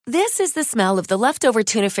This is the smell of the leftover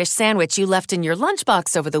tuna fish sandwich you left in your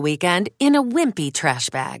lunchbox over the weekend in a wimpy trash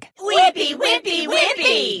bag. Wimpy, wimpy,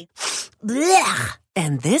 wimpy! Blech!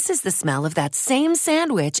 And this is the smell of that same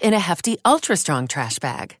sandwich in a Hefty Ultra Strong trash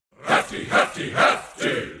bag. Hefty, hefty,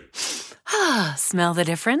 hefty! Ah, smell the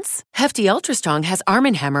difference? Hefty Ultra Strong has Arm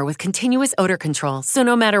 & Hammer with continuous odor control, so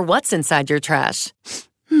no matter what's inside your trash,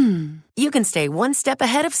 you can stay one step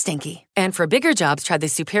ahead of stinky. And for bigger jobs, try the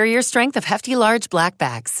superior strength of Hefty Large Black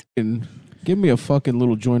Bags. Give me a fucking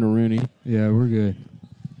little joint-a-rooney. Yeah, we're good.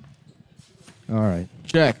 All right.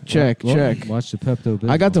 Check. Watch the Pepto-Bismol.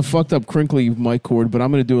 I got the fucked up crinkly mic cord, but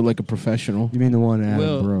I'm going to do it like a professional. You mean the one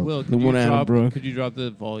Adam broke? Will, The one Adam broke. Could you drop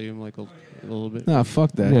the volume like a little bit? Nah,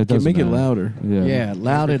 fuck that. Yeah, it doesn't Make it matter. louder. Yeah,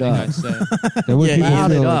 loud it up. That way Yeah, people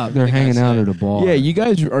loud feel it like up. they're Like I hanging out said. at a bar. Yeah, you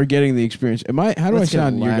guys are getting the experience. How do Let's I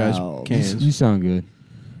sound in get your guys' loud. cans? You sound good.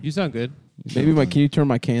 You sound good. Maybe can you turn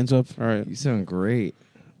my cans up? All right. You sound great.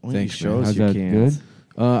 Why don't you Thanks, show man. us How's your that cans. good?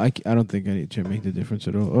 I don't think I need to make the difference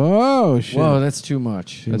at all. Oh, shit. Whoa, that's too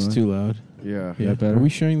much. That's too loud. Yeah. Yeah, better? Are we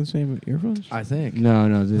sharing the same earphones? I think. No,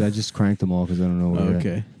 dude, I just cranked them all because I don't know what.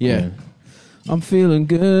 Okay. Yeah. I'm feeling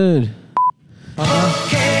good.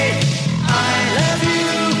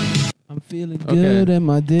 I'm feeling good and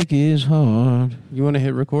my dick is hard. You want to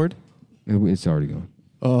hit record? It's already gone.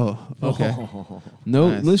 Oh, Okay. no.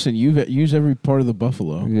 Nice. Listen, you've used every part of the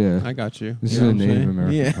buffalo. Yeah. I got you. This You know is a what I'm Native saying?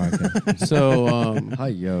 American Yeah. podcast. So, Hi,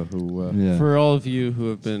 yo. Who? Yeah. for all of you who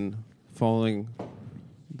have been following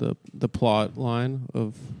the plot line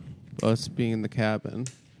of us being in the cabin,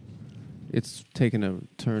 it's taken a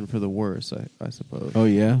turn for the worse, I suppose. Oh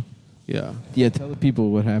yeah, Yeah. yeah. Tell the people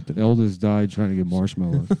what happened. Eldest died trying to get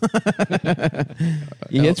marshmallows.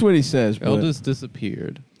 Yeah, that's what he says. But Eldest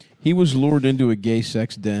disappeared. he was lured into a gay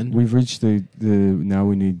sex den. We've reached the now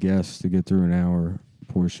we need guests to get through an hour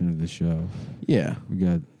portion of the show. Yeah, We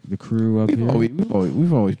got the crew up we've here.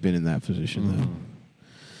 always been in that position though.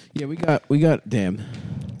 Yeah, we got. Damn,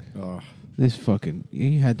 this fucking.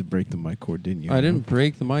 You had to break the mic cord, didn't you? I didn't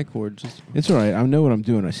break the mic cord. Just It's all right. I know what I'm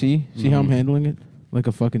doing. I see how I'm handling it, like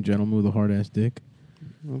a fucking gentleman with a hard ass dick.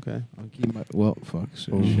 okay. I'll keep my fuck.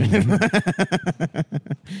 So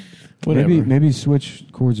Whatever. Maybe switch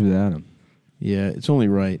chords with Adam. Yeah, it's only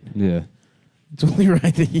right. Yeah. It's only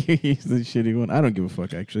right that you use the shitty one. I don't give a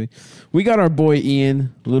fuck. Actually, we got our boy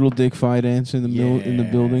Ian, Little Dick Fidance in the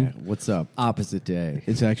building. What's up? Opposite day.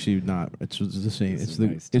 It's actually not. It's the same. It's It's a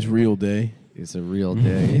nice day. it's real day. It's a real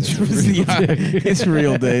day. It's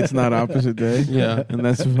real day. It's not opposite day. Yeah. and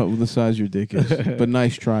that's what the size your dick is. But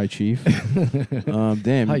nice try, Chief.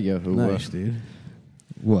 Damn. Hi, Yahoo. Nice, dude.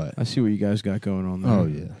 What? I see what you guys got going on there. Oh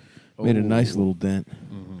yeah. Made a nice little dent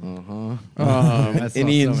I saw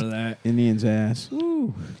Ian's, some of that. in Ian's ass.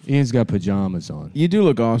 Ian's got pajamas on. You do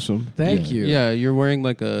look awesome. Thank you. Yeah, you're wearing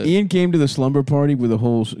like a. Ian came to the slumber party with a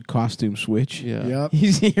whole costume switch. Yeah. Yep.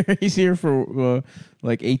 He's here for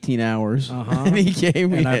like 18 hours. And he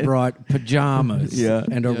came. And I brought pajamas Yeah.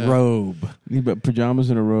 and a Yeah. robe. He brought pajamas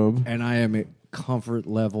and a robe. And I am at comfort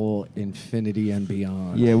level infinity and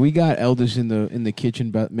beyond. Yeah, we got Eldest in the kitchen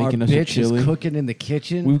making Our us a bitch chili. is cooking in the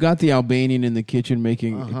kitchen. We've got the Albanian in the kitchen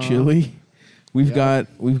making chili. We've got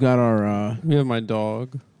our We have my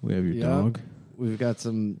dog. we have your Yep. dog. We've got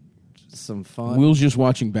some fun. Will's just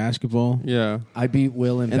watching basketball. Yeah. I beat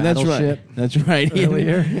Will in And that's Battleship. right. That's right.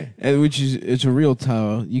 Earlier. And it's a real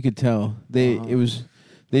towel. You could tell they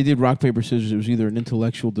did rock paper scissors. It was either an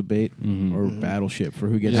intellectual debate or Battleship for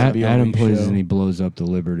who gets to be on Adam the plays show. and he blows up the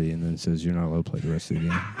Liberty and then says you're not allowed to play the rest of the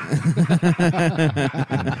game.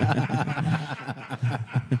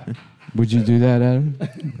 Would you do that, Adam?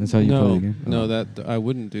 That's how you play the game? No, that I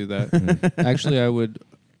wouldn't do that. Actually, I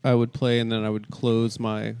would play and then I would close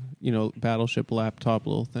my Battleship laptop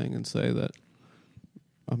little thing and say that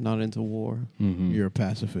I'm not into war. You're a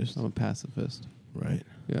pacifist, I'm a pacifist. right?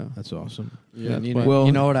 Yeah. That's awesome. Yeah. You but- know, Well-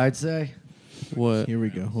 you know what I'd say? What? Here we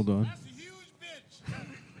go. Hold on.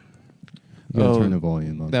 You gotta Oh, turn the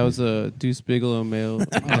volume up. That was a Deuce Bigelow male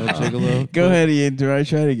gigolo. Go ahead, Ian. Try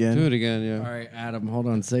it again. Do it again. Yeah. All right, Adam, hold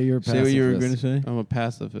on. Say you're a Say pacifist. what you were going to say. I'm a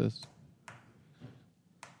pacifist.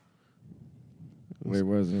 Wait,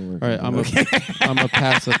 wasn't All right. I'm a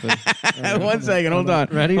pacifist. All right. 1 second. Hold on.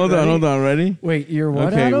 Ready? Hold Ready? on. Ready? Wait, you're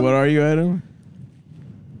what, Okay. Adam? What are you, Adam?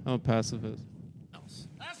 I'm a pacifist.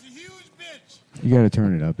 You gotta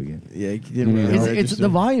turn it up again. Yeah, you didn't really It's register. the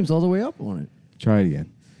volume's all the way up on it. Try it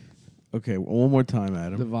again. Okay, one more time, The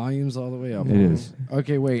Adam. volume's all the way up. It is.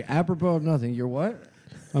 Okay, wait. Apropos of nothing, you're what?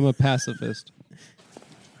 I'm a pacifist.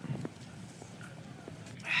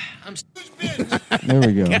 There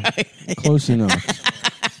we go. Close enough.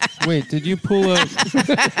 Wait, did you pull up?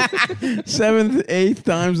 Seventh, eighth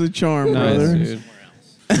time's the charm, Nice, brother. dude.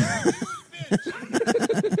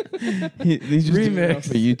 He's just doing it off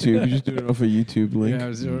of YouTube. He's just doing it off a YouTube link. Yeah, I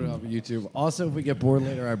was doing it off of YouTube. Also, if we get bored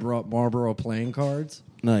later, I brought Marlboro playing cards.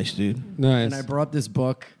 Nice, dude. Nice. And I brought this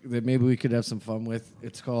book that maybe we could have some fun with.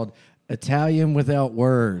 It's called Italian Without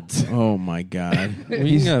Words. Oh my God. Well,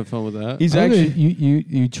 you can have fun with that. He's I know actually.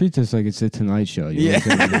 you treat this like it's the Tonight Show. You Yeah. look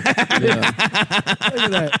at it. Look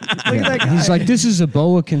at that. Look at that guy. He's like, this is a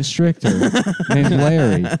boa constrictor named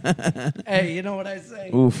Larry. Hey, you know what I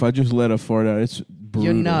say? Oof! I just let a fart out. It's brutal.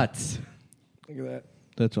 You're nuts. Look at that.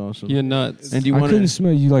 That's awesome. You're nuts. And do you I want couldn't to?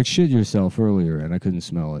 smell. You like shit yourself earlier, and I couldn't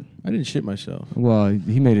smell it. I didn't shit myself. Well,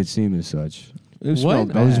 he made it seem as such. It What? smelled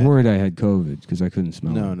bad. I was worried I had COVID because I couldn't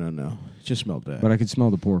smell No, it. no. It just smelled bad. But I could smell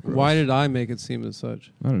the pork roast. Why did I make it seem as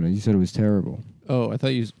such? I don't know. You said it was terrible. Oh, I thought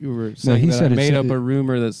you were saying he that I said it made said up it- a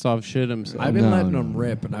rumor that Sov shit himself. I've been No, letting no, them no.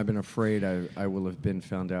 rip, and I've been afraid I will have been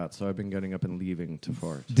found out. So I've been getting up and leaving to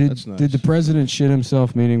fart. That's nice. Did the president shit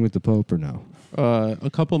himself meeting with the Pope or no? A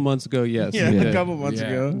couple months ago, yes. yeah, he Yeah. did. a couple months Yeah.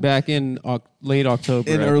 ago. Back in late October.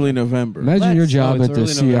 In early November. Imagine your Let's- job oh, it's at the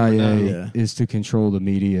early November CIA now. Yeah. is to control the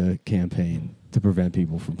media campaign to prevent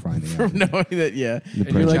people from finding out. From knowing that, yeah. The And your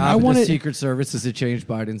president. job I at want the it- Secret Service is to change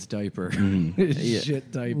Biden's diaper. Shit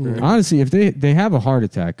diaper. Honestly, if they have a heart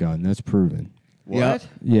attack gun, that's proven. What?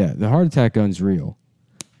 Yeah, the heart attack gun's real.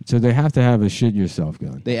 So they have to have a shit yourself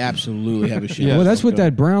gun. They absolutely have a shit. Yeah. Well, that's what gun.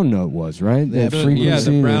 that brown note was, right? They That have- frequency yeah,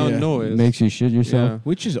 the that brown noise. makes you shit yourself. Yeah.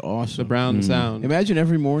 Which is The awesome. brown sound. Imagine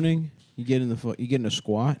every morning you get in a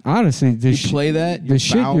squat. Honestly, You play that. the Your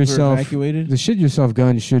shit bowels are yourself evacuated. the shit yourself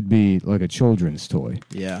gun should be like a children's toy.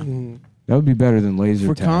 Yeah. That would be better than laser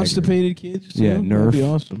For tag. or- constipated kids. Too, Yeah, that'd Nerf. be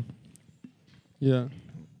awesome. Yeah.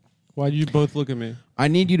 Why'd you both look at me? I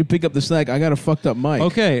need you to pick up the slack. I got a fucked up mic.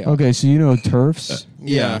 Okay. Okay, so you know TERFs.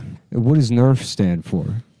 Yeah. What does NERF stand for?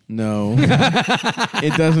 No.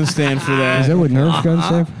 It doesn't stand for that. Is that what Nerf guns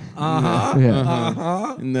stand for?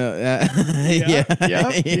 Yeah. No.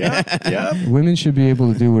 Yeah. Women should be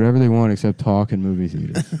able to do whatever they want except talk in movie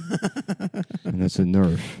theaters. And that's a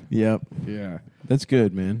Nerf. Yep. Yeah. That's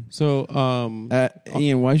good, man. So,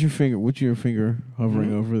 Ian, what's your finger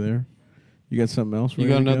hovering over there? You got something else? you ready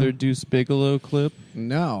got to go? another Deuce Bigelow clip?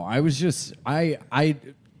 No, I was just I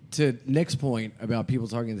to Nick's point about people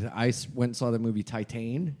talking. I went and saw the movie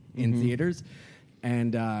Titan in theaters,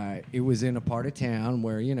 and it was in a part of town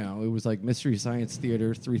where it was like Mystery Science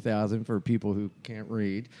Theater 3000 for people who can't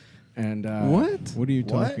read. And What? What are you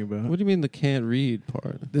talking about? What do you mean the can't read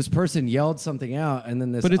part? This person yelled something out, and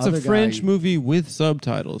then this. But it's other a French guy, movie with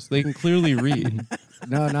subtitles. They can clearly read.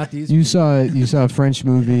 No, not these. You saw a French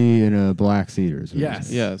movie in a black theater. is what you're Yes,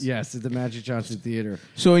 saying. Yes. at the Magic Johnson Theater.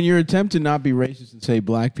 So, in your attempt to not be racist and say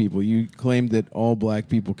black people, you claimed that all black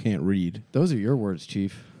people can't read. Those are your words,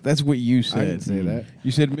 Chief. That's what you said. I didn't say that. You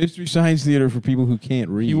said Mystery Science Theater for people who can't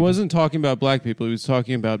read. He wasn't talking about black people. He was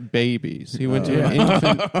talking about babies. He went to an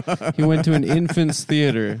infant. He went to an infant's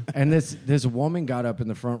theater. And this woman got up in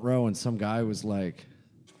the front row, and some guy was like,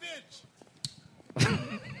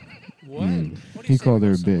 What? He called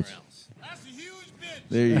her a bitch. That's a huge bitch.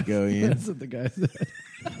 There you go, Ian. "That's what the guy said."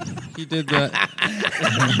 He did that.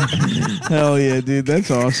 Hell yeah, dude.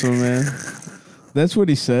 That's awesome, man. That's what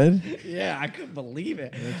he said? Yeah, I couldn't believe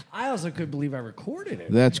it. I also couldn't believe I recorded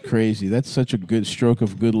it. That's crazy. That's such a good stroke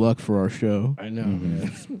of good luck for our show. I know,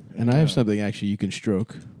 man. And I have something actually you can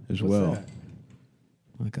stroke as What's well. that?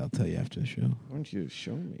 Like I'll tell you after the show. Why don't you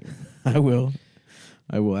show me? I will.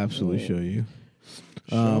 I will absolutely show you.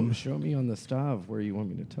 Show me on the stove where you want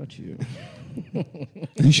me to touch you.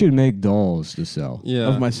 You should make dolls to sell. Yeah.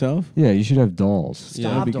 Of myself? Yeah, you should have dolls. Yeah,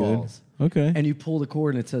 Stop that'd be good. dolls. Okay. And you pull the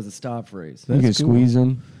cord and it says a stop phrase. You can That's cool. squeeze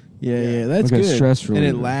them. Yeah, that's Like a good. stress and it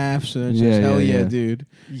reliever. laughs and it's Yeah, just, hell yeah, yeah, yeah. dude.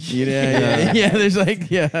 Yeah. There's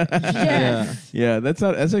like, Yeah. yeah. That's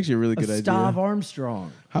actually a really good a idea. Stav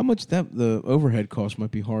Armstrong. How much the overhead cost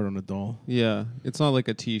might be hard on a doll? Yeah. It's not like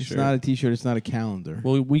a T-shirt. It's not a T-shirt. It's not a calendar.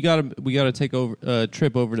 Well, we gotta take over a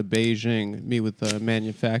trip over to Beijing, meet with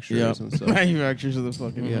manufacturers and stuff. Manufacturers of the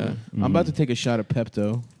fucking Yeah. I'm about to take a shot of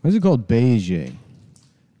Pepto. What's it called? Beijing.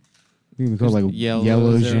 You can call it like Just yellow. yellow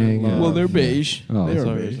Is there a Jing. lot? Well, they're beige. Oh, they are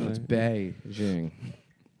sorry. beige. It's Beijing.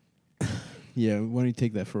 Yeah, why don't you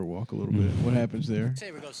take that for a walk a little bit? What happens there?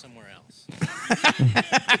 Say we go somewhere else.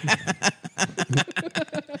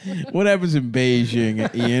 What happens in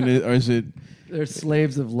Beijing, Ian? Or is it? They're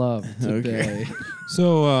slaves of love today.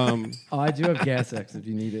 So, Oh, I do have Gas X if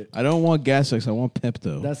you need it. I don't want Gas X. I want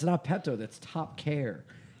Pepto. That's not Pepto. That's Top Care.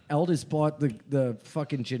 Eldest bought the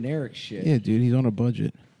fucking generic shit. Yeah, dude, he's on a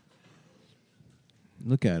budget.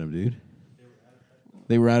 Look at him, dude.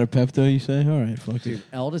 They were out of Pepto, you say? All right, fuck it. Dude,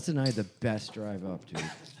 Eldest and I had the best drive up, dude.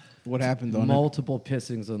 What happened on it? Multiple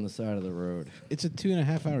pissings on the side of the road. It's a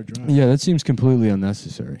 2.5 hour drive. Yeah, that seems completely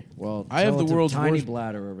unnecessary. Well, I have tell the it to world's tiny worst-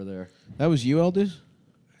 bladder over there. That was you, Eldest?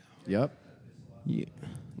 Yep. Yeah.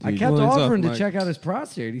 I kept Well, it's offering off to mic. check out his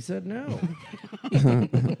prostate. He said no.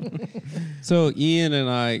 So Ian and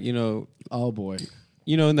I, Oh boy.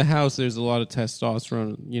 in the house, there's a lot of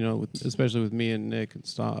testosterone. Especially with me and Nick and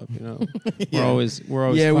Staub. We're always Yeah,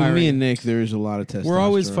 firing. with me and Nick, there's a lot of testosterone. We're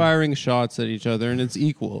always firing shots at each other, and it's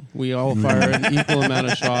equal. We all fire an equal amount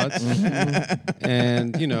of shots,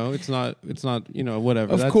 and it's not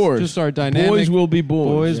whatever. Of That's course. just our dynamic. Boys will be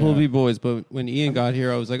boys. Boys will Yeah. be boys. But when Ian got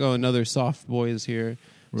here, I was like, oh, another soft boy is here.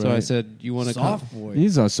 So I Right. said, you want to come? Soft boy.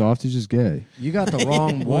 He's not soft. He's just gay. You got the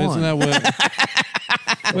wrong Well, one. isn't that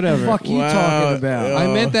what? Whatever. Fuck you Wow. talking about? I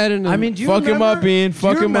meant that in. I mean, do you Fuck him remember, up, Ian.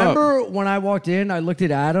 Fuck do you him up. remember when I walked in, I looked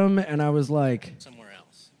at Adam and I was like,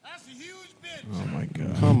 That's a huge bitch. Oh, my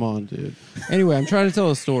God. come on, dude. Anyway, I'm trying to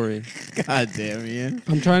tell a story. God damn, Ian.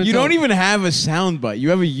 I'm trying to. You tell, don't even have a sound bite. You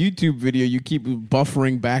have a YouTube video you keep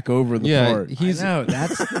buffering back over the Yeah, part. he's no,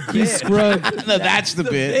 that's the he's bit. scrubbed. No, that's the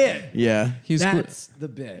bit. Yeah. He's scru- That's the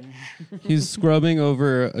bit. he's scrubbing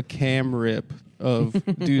over a cam rip of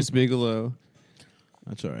Deuce Bigelow.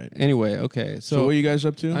 That's all right. Anyway, okay. So, what are you guys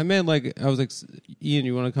up to? I meant I was like, Ian,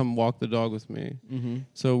 you want to come walk the dog with me? Mm-hmm.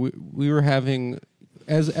 So we were having,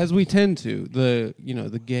 as we tend to,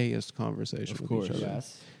 the gayest conversation with course. each other.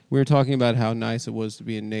 Yes. We were talking about how nice it was to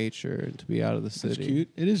be in nature and to be out of the It's city. cute.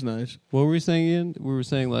 It is nice. What were we saying, Ian? We were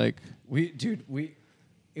saying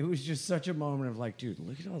It was just such a moment of like, dude,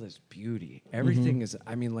 look at all this beauty. Everything Mm-hmm. is,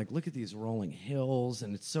 I mean, like, look at these rolling hills,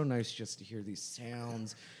 and it's so nice just to hear these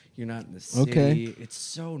sounds. You're not in the city. Okay. It's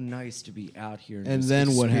so nice to be out here and And just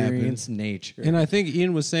then what happened? experience nature. and I think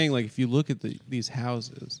Ian was saying, like, if you look at these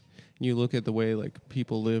houses and you look at the way, like,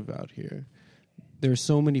 people live out here, there's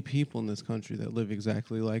so many people in this country that live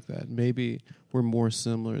exactly like that. Maybe we're more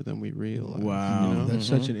similar than we realize. Wow. you know? That's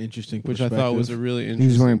such an interesting Which I thought was a really interesting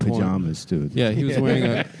He's wearing point. pajamas too. Yeah, he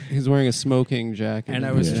was wearing a smoking jacket. and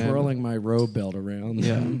I was Yeah. twirling my robe belt around.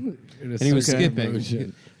 Yeah. In a And he was circular skipping.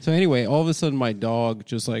 motion. So anyway, all of a sudden my dog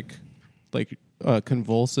just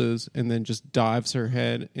convulses and then just dives her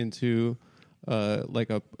head into like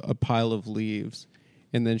a pile of leaves,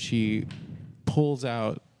 and then she pulls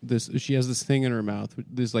out this. She has this thing in her mouth,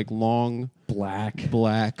 this like long black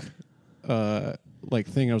like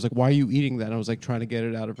thing. I was like, "Why are you eating that?" And I was like trying to get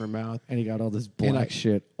it out of her mouth. And he got all this And black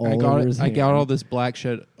shit all I got over his hand. I got all this black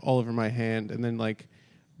shit all over my hand, and then like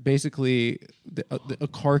basically a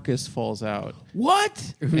carcass falls out.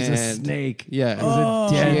 What? It was a and- snake. Yeah, It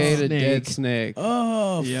was a dead she ate snake. a dead snake.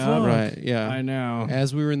 Oh, Yeah. fuck. Right, yeah. I know.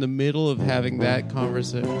 As we were in the middle of having that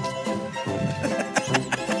conversation.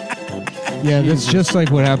 Yeah, that's just like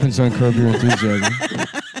what happens on Curb Your Enthusiasm.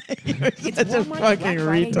 Such a fucking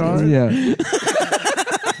retard. Yeah.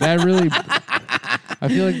 That really, I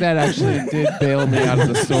feel like that actually did bail me out of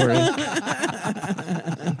the story.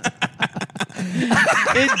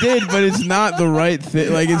 It did, but it's not the right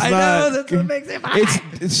thing. Like it's I not. know, that's what makes it fun.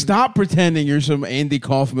 It's stop pretending you're some Andy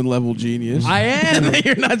Kaufman level genius. I am.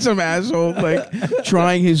 You're not some asshole like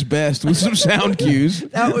trying his best with some sound cues.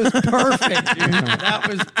 That was perfect, dude. That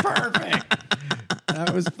was perfect.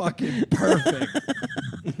 That was fucking perfect.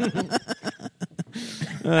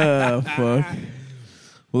 Oh fuck.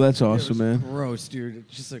 Well, that's awesome, man. Gross, dude.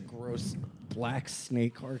 It's just a gross black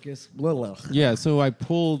snake carcass. Blah. Yeah, so I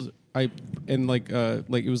pulled, and like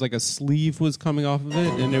it was like a sleeve was coming off of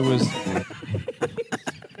it, and it was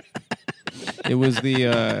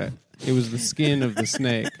the skin of the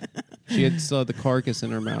snake. She had still had the carcass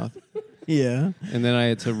in her mouth, Yeah. and then I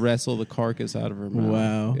had to wrestle the carcass out of her mouth.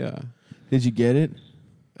 Wow. Yeah. Did you get it?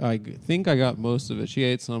 think I got most of it. She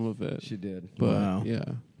ate some of it. She did. But Wow. yeah.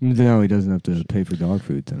 No, he doesn't have to pay for dog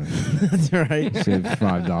food tonight. That's right. Save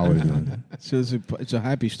 $5 on it. So it's a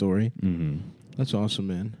happy story. Mm-hmm. That's awesome,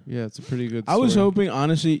 man. Yeah, it's a pretty good I was story. hoping,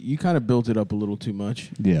 honestly, you kind of built it up a little too much.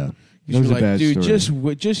 Yeah. You That was should a like, bad dude,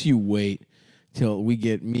 story. just you wait till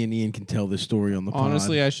me and Ian can tell this story on the pod.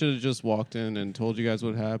 Honestly, I should have just walked in and told you guys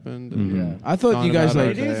what happened. And Mhm. Yeah. I thought gone you guys about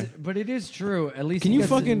like. our It day. is, but it is true. At least Can he you gets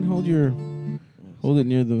to- fucking hold it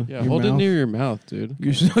near the? Yeah, your hold it mouth? near your mouth, dude.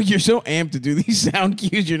 You're so amped to do these sound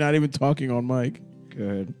cues. You're not even talking on mic.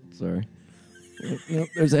 Good. Sorry. Nope,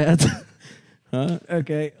 there's ads. Huh?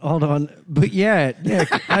 Okay, hold on. But yeah, Nick,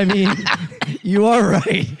 I mean, you are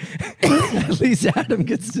right. At least Adam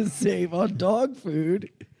gets to save on dog food.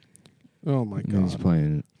 Oh my And he's god.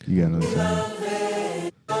 playing it. You got another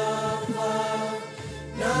song.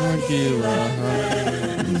 Tequila,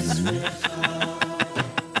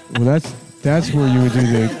 Well, That's where you would do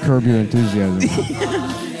the Curb Your Enthusiasm.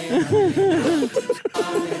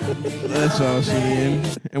 That's awesome, Ian.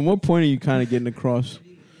 And what point are you kind of getting across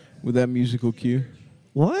with that musical cue?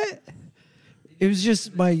 What? It was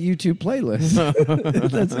just my YouTube playlist.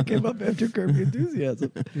 That's what came up after Curb Your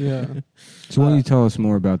Enthusiasm. Yeah. So why don't you tell us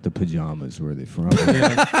more about the pajamas? Where are they from?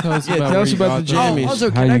 Yeah. Tell us about, tell us where about you the got them. jammies. Also,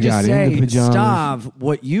 How can you I just got into say, pajamas. Stav,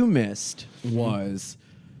 what you missed was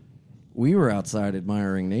we were outside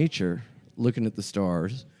admiring nature, looking at the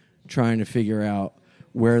stars, trying to figure out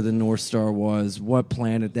where the North Star was, what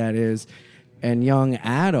planet that is. And young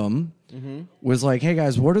Adam was like, hey,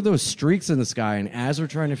 guys, what are those streaks in the sky? And as we're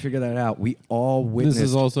trying to figure that out, we all witnessed This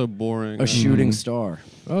is also boring. a shooting star.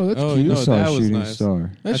 Oh, that's Oh, cute. no, I saw that a was shooting nice. star. I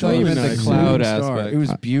That's thought you really meant nice. the cloud Shooting star. aspect. It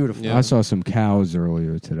was beautiful. Yeah. I saw some cows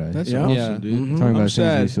earlier today. That's Yeah. awesome, Yeah. dude. Talking I'm about things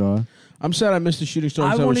sad. we saw. I'm sad I missed the shooting star I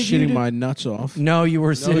because I was wanted you shitting to- my nuts off. No, you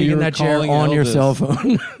were sitting you in were that chair calling on your Elvis. cell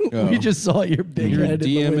phone. Oh. We just saw your big You're head in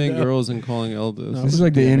the DMing window. girls and calling Elders. This is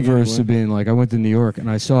like the damn inverse anyway. of being like, I went to New York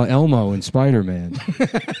and I saw Elmo in Spider-Man.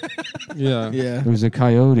 Yeah. Yeah. There was a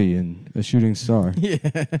coyote and a shooting star. Yeah.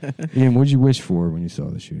 Ian, what'd you wish for when you saw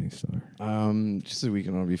the shooting star? Just so we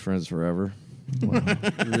can all be friends forever.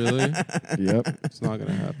 Really? Yep. It's not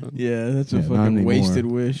gonna happen. Yeah, that's a Yeah, not fucking anymore. wasted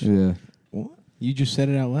wish. Yeah. You just said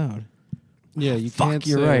it out loud. Yeah, you Fuck, can't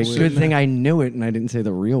you're say right. a Good wish. thing I knew it and I didn't say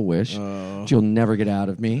the real wish. Oh, You'll never get out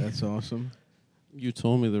of me. that's awesome. You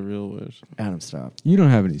told me the real wish. Adam, stop. You don't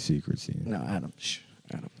have any secrets, Ian. No, Adam. Shh.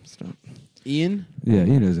 Adam, stop. Ian, Yeah,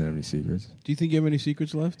 Ian doesn't have any secrets. do you think you have any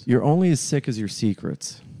secrets left? You're only as sick as your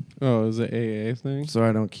secrets, Oh, is it AA thing? so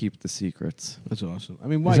I don't keep the secrets. That's awesome. I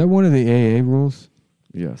mean, Is why? that one of the AA rules?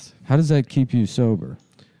 Yes. How does that keep you sober?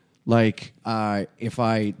 Like, if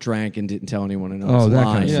I drank and didn't tell anyone and I Oh, was that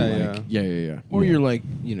kind lying, of thing. yeah. Or you're like,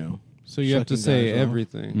 you know, So you have to Sucking say guys off.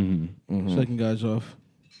 everything. Mm-hmm. sucking guys off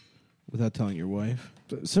without telling your wife.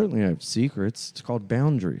 Certainly I have secrets. It's called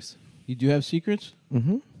boundaries. You do have secrets?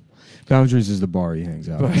 Mm-hmm. Boundaries is the bar he hangs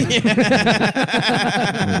out at.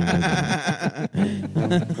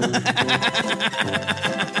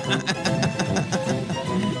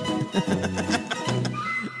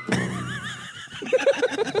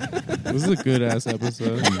 This is a good ass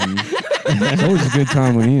episode. It's always a good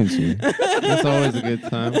time when Ian's here. It's always a good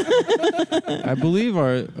time. I believe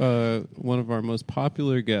our one of our most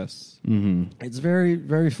popular guests. Mm-hmm. It's very,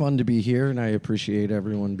 very fun to be here, and I appreciate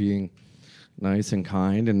everyone being nice and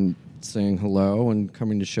kind and saying hello and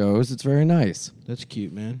coming to shows. It's very nice. That's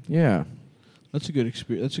cute, man. Yeah, That's a good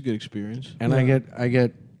experience. That's a good experience. and I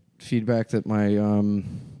get feedback that my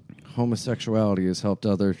homosexuality has helped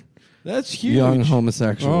other That's huge. young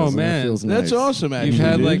homosexuals. Oh, and it man. feels That's nice. awesome. Actually, You've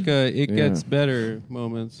had dude. like it Yeah. gets better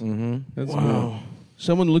moments. Mm-hmm. That's Wow.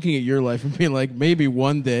 Someone looking at your life and being like, maybe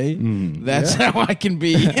one day Mm. that's how I can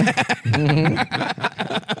be.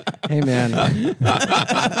 Hey, man.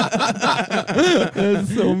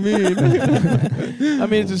 That's so mean. I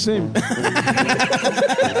mean, it's the same.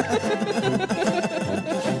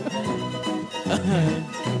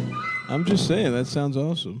 I'm just saying that sounds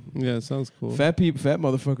awesome. Yeah, it sounds cool. Fat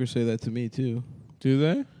motherfuckers say that to me too. Do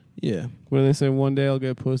they? Yeah, When they say one day I'll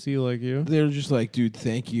get pussy like you? they're just like, dude,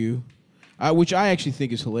 thank you. Which I actually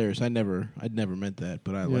think is hilarious. I'd never meant that,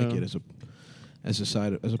 but I like Yeah. it as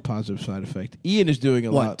a positive side effect. Ian is doing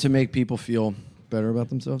a What, lot. to make people feel better about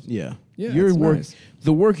themselves? Yeah, Yeah, your it's work, nice.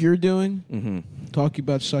 the work you're doing, Mm-hmm. talking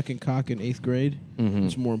about sucking cock in 8th grade, Mm-hmm.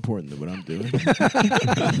 it's more important than what I'm doing.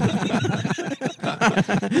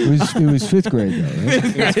 It was fifth grade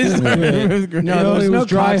though, right? No, it was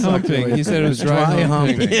dry cock humping. sucking. He said it was dry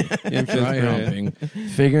humping. In fifth Dry grade. humping.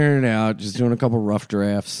 Figuring it out, just doing a couple rough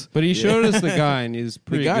drafts. But he showed us the guy, and he's The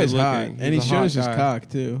pretty guy's good hot, looking. and he He's a hot shows his guy. cock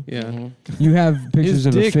too. Yeah. You have pictures His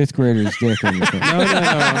of a dick- fifth grader's dick on your phone. No.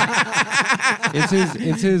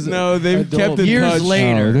 It's his. No, they've adult- kept in Years touch.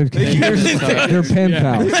 later. Oh, they're pen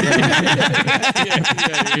pals.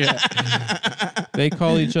 They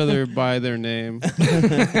call each other by their name.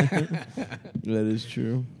 That is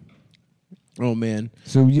true. Oh man,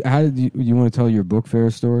 So how did you want to tell your book fair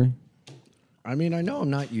story? I mean, I know I'm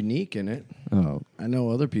not unique in it. Oh, I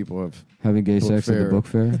know other people have having gay Book sex at fair. the book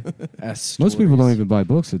fair? asked Most people don't stories. even buy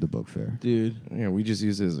books at the book fair. dude. Yeah, we just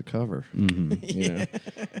use it as a cover. Mm-hmm. You know,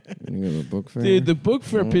 you go to a book fair. Dude, the book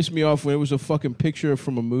fair pissed me off when it was a fucking picture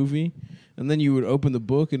from a movie, and then you would open the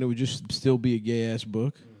book and it would just still be a gay ass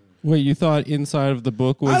book. Wait, you thought inside of the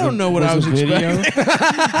book was I don't know what I was a video? You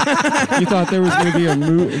thought there was going to be the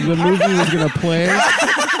movie was going to play?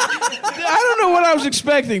 I don't know what I was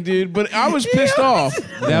expecting, dude, but I was pissed off.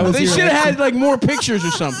 That was They your should have had like more pictures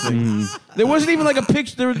or something. Mm-hmm. There wasn't even like a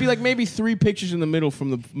picture. There would be like maybe 3 pictures in the middle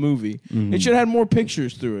from the movie. Mm-hmm. It should have had more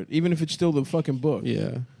pictures through it, even if it's still the fucking book.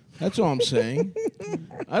 Yeah. That's all I'm saying.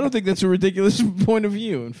 I don't think that's a ridiculous point of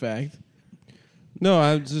view, in fact. No,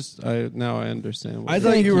 now I understand. I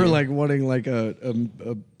thought you were like wanting like a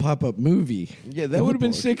pop-up movie. Yeah, that would have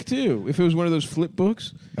been sick too. If it was one of those flip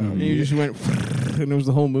books and you just went and it was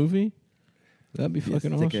the whole movie. That'd be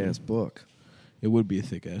fucking awesome. Thick ass book. It would be a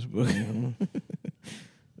thick ass book.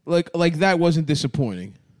 like that wasn't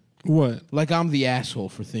disappointing. What? Like I'm the asshole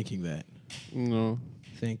for thinking that. No.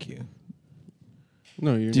 Thank you.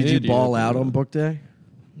 No, you're. Did an you idiot. ball out on book day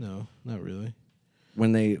No, not really.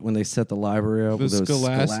 when they set the library up The with those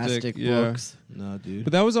Scholastic, yeah. books? No, dude.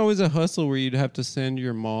 But that was always a hustle where you'd have to send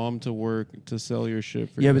your mom to work to sell your shit.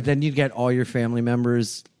 For Yeah, you. but then you'd get all your family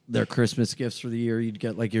members their Christmas gifts for the year. You'd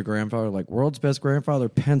get like your grandfather, like world's best grandfather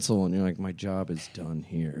pencil, and you're like, my job is done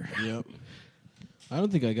here. Yep. I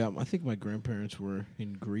don't think I think my grandparents were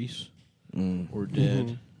in Greece or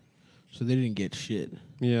dead, so they didn't get shit.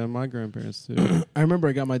 Yeah, my grandparents too. I remember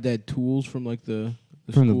I got my dad tools from like the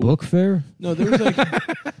From the school. book fair? No, there was like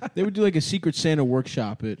they would do like a Secret Santa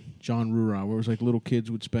workshop at John Rura, where it was like little kids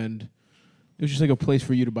would spend. It was just like a place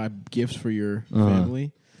for you to buy gifts for your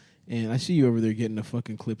family. And I see you over there getting a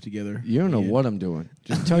fucking clip together. You don't know what I'm doing.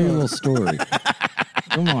 Just tell your little story.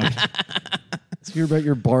 Come on. Let's hear about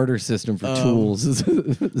your barter system for tools.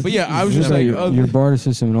 But yeah, I was just Yeah, like, your barter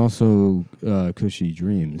system and also Cushy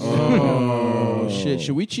Dreams. oh shit!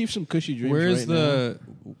 Should we chief some cushy dreams? Where's right the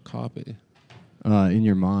copy? In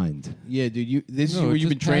your mind. now? Yeah, dude. This is No, what you've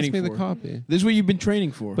just been training pass me for. the copy. This is what you've been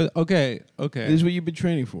training for. But okay. This is what you've been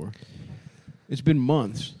training for. It's been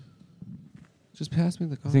months. Just pass me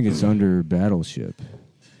the copy. I think it's under Battleship.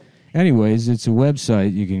 Anyways, it's a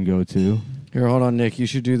website you can go to. Here, hold on, Nick. You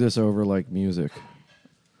should do this over like music.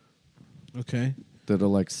 Okay. That'll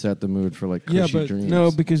like set the mood for like cushy Yeah, but dreams. No,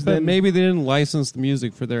 because But then maybe they didn't license the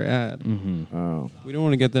music for their ad. Oh, We don't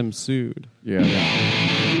want to get them sued. yeah.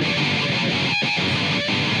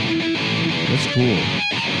 That's cool.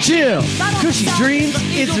 Chill, cushy dreams,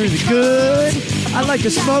 it's really good. I like to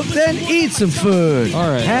smoke, then eat some food. All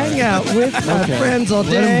right, Hang out with my friends all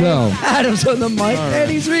Let day. him go. Adam's on the mic, and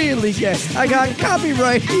he's really gay. I got copy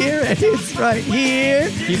right here, and it's right here.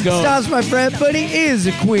 Keep going. Styles my friend, but he is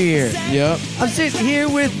a queer. Yep. I'm sitting here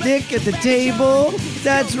with Nick at the table.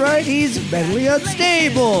 That's right, he's mentally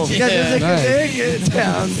unstable. Nice.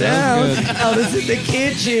 Down. good. Eldest in the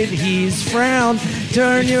kitchen, he's frowned.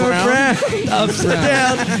 Turn your frown upside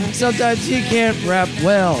down. Sometimes he can't rap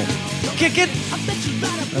well. Kick it,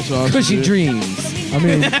 That's awesome. cushy dude. dreams. I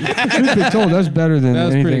mean, truth be told, that's better than That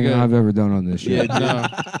was pretty anything good. I've ever done on this show. Yeah, dude. No.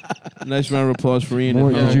 Nice round of applause for Ian.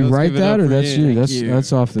 More- Yeah, did you let's write give it that, up or for that's Ian. you? Thank you.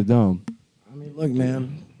 That's off the dome. I mean, look,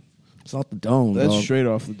 man. It's off the dome, That's dog. straight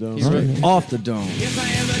off the dome. He's right. Off the dome. Did I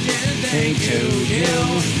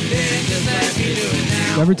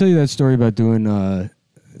ever tell you that story about doing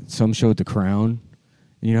some show at the Crown?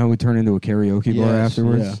 You know how we turned into a karaoke bar Yes,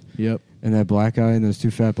 afterwards? Yeah. Yep. And that black guy and those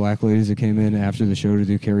two fat black ladies that came in after the show to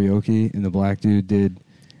do karaoke, and the black dude did,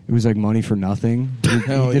 it was like money for nothing. He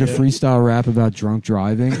Hell did a yeah. freestyle rap about drunk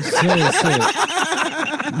driving.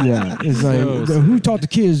 Yeah, it's like, who taught the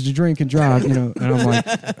kids to drink and drive, you know? And I'm like,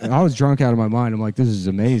 I was drunk out of my mind. I'm like, this is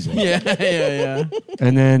amazing. Yeah.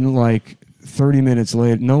 And then like 30 minutes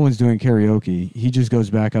later, no one's doing karaoke. He just goes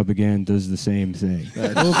back up again, does the same thing.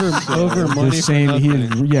 Over money The same, for he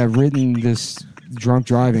nothing. had written this drunk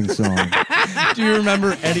driving song. Do you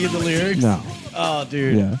remember any of the lyrics? No. Oh,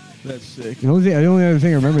 dude. Yeah. That's sick. The only other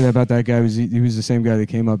thing I remember about that guy was he was the same guy that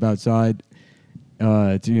came up outside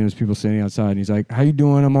to, you know, there's people standing outside, and he's like, how you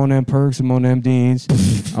doing? I'm on them perks. I'm on them Deans.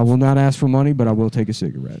 I will not ask for money, but I will take a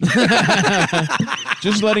cigarette.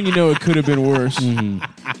 Just letting you know it could have been worse.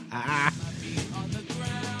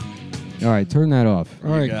 All right, turn that off.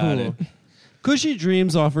 All right, cool. Cushy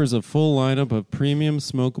Dreams offers a full lineup of premium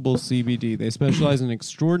smokable CBD. They specialize in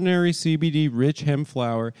extraordinary CBD-rich hemp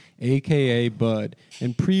flower, a.k.a. bud,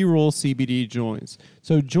 and pre-roll CBD joints.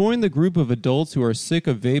 So join the group of adults who are sick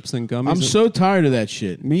of vapes and gummies. I'm so tired of that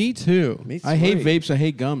shit. Me too. I hate vapes. I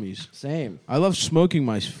hate gummies. Same. I love smoking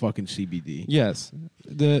my fucking CBD. Yes.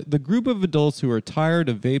 The group of adults who are tired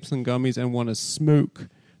of vapes and gummies and want to smoke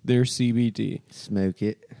their CBD. Smoke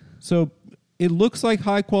it. So it looks like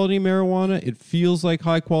high-quality marijuana, it feels like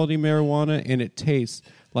high-quality marijuana, and it tastes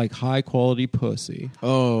like high-quality pussy.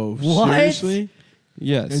 Oh, What? seriously?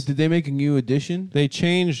 Yes. Did they make a new edition? They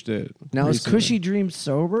changed it. Now, is recently. Cushy Dreams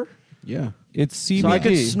sober? Yeah. It's CBD. So I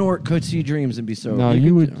could snort Tootsie Dreams and be sober. No,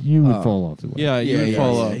 you would fall off the way. Yeah, you would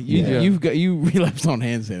fall off. You relapsed on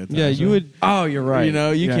hand sanitizer. Yeah, you would. Oh, you're right. You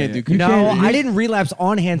know, you can't do. No, can't- I didn't relapse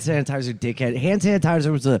on hand sanitizer, dickhead. Hand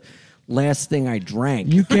sanitizer was the last thing I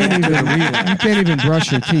drank. You can't even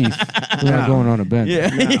brush your teeth without going on a bend. Yeah.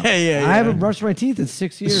 I haven't brushed my teeth in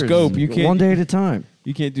 6 years. Scope, you can't- One day at a time.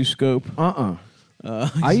 You can't do scope.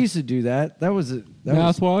 I used to do that. That was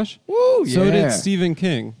Mouthwash? Woo, So yeah. did Stephen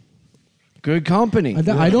King. Good company.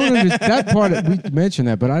 I don't understand that part. We mentioned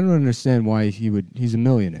that, but I don't understand why he's a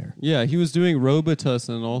millionaire. Yeah, he was doing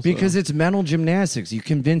Robitussin also. Because it's mental gymnastics. You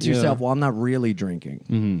convince Yeah. yourself, well, I'm not really drinking.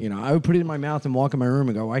 Mm-hmm. You know, I would put it in my mouth and walk in my room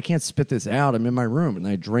and go, well, I can't spit this out. I'm in my room. And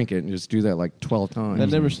I drink it and just do that like 12 times. That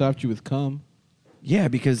never stopped you with cum. Yeah,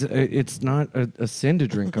 because it's not a sin to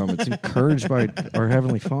drink cum. It's encouraged by our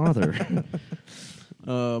Heavenly Father. Sucking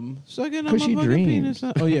on Cushy my fucking dreams.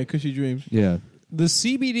 penis. Oh yeah, cushy dreams. Yeah. The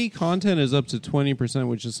CBD content is up to 20%,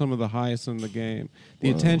 which is some of the highest in the game. The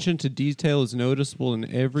attention to detail is noticeable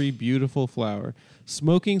in every beautiful flower.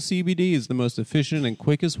 Smoking CBD is the most efficient and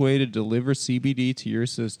quickest way to deliver CBD to your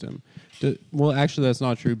system. Well, actually, that's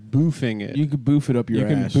not true. Boofing it. You can boof it up your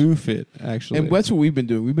You ass. can boof it, actually. And that's what we've been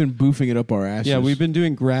doing. We've been boofing it up our asses. Yeah, we've been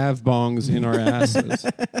doing grav bongs in our asses.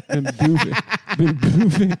 Been boofing.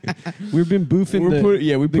 We've been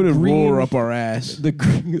boofing we put a green- roar up our ass. a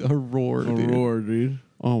roar, A dude. roar, dude.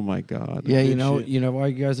 Oh my god. Yeah, Good shit. you know why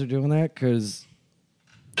you guys are doing that? Because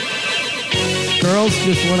girls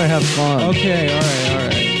just want to have fun. Okay, all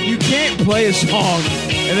right. You can't play a song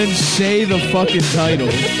and then say the fucking title.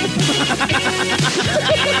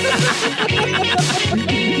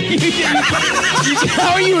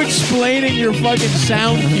 How are you explaining your fucking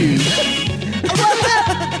sound cues? In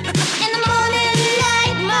the morning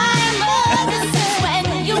light, my mother says, when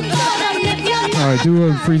you gonna live your life. All right, do a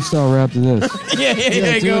freestyle rap to this. Yeah,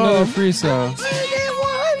 Do another freestyle.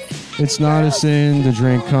 It's not a sin to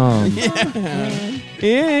drink cum.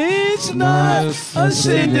 It's not a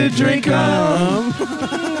sin to drink cum.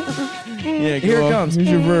 Yeah, go Here it on. comes. Here's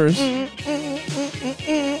your verse.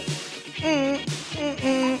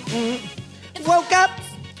 Woke up,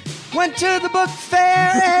 went to the book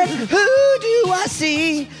fair, and who do I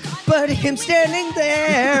see but him standing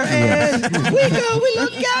there? And we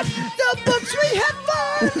look at the books, we had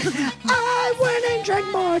fun. I went and drank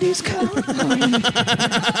Marty's cum.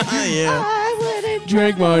 Yeah. I went and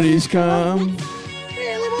Drink Marty's cum.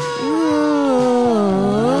 really won.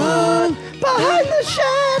 Behind the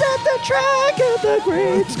shed at the track at the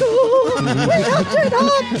grade school, we humped and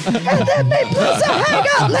humped, and then made plans to hang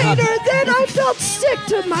out later. Then I felt sick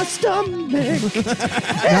to my stomach, and me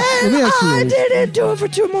ask you I this. didn't do it for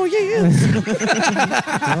 2 more years.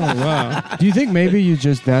 Oh wow. Do you think maybe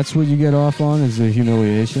that's what you get off on is the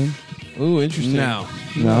humiliation? Ooh, interesting. No.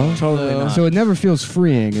 No? Totally not. So it never feels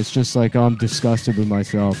freeing. It's just like, oh, I'm disgusted with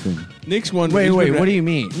myself. And Nick's one. Wait, what do you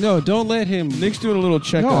mean? No, don't let him. Nick's doing a little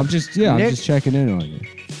checkup. no, I'm just checking in on you.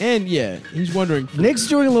 And yeah, he's wondering. Nick's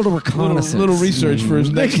doing a little reconnaissance. Little research for his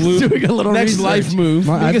next Nick's move. doing a little next research. life move.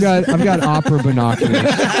 I've got opera binoculars.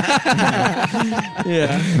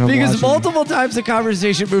 Yeah. And I'm Because watching- multiple times the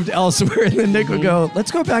conversation moved elsewhere, and then Nick would go,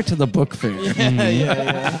 let's go back to the book fair.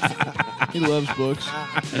 Yeah. He loves books.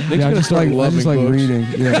 Nick's Yeah, I gonna just start like loving books. reading.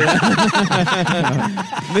 Yeah.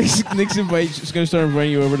 Nick's is going to start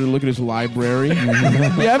inviting you over to look at his library.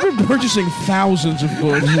 Yeah, I've been purchasing thousands of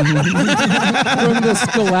books from the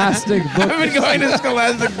Scholastic book. I've been going to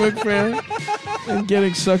Scholastic Book Fair and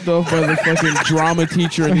getting sucked off by the fucking drama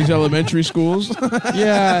teacher in these elementary schools.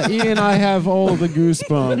 Yeah, Ian, I have all the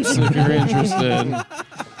goosebumps if you're interested.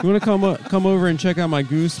 You want to come over and check out my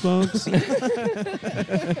goosebumps?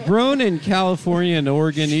 Grown in California and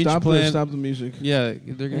Oregon, each Stop plant. the music. Yeah,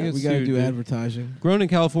 they're gonna get We got to sued, do dude. advertising. Grown in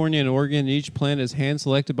California and Oregon, each plant is hand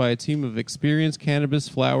selected by a team of experienced cannabis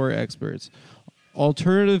flower experts.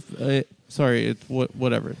 Whatever.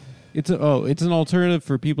 It's an alternative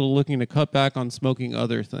for people looking to cut back on smoking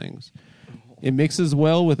other things. It mixes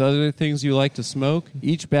well with other things you like to smoke.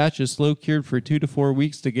 Each batch is slow cured for 2 to 4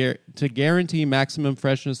 weeks to guarantee maximum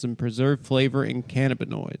freshness and preserve flavor in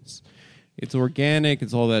cannabinoids. It's organic.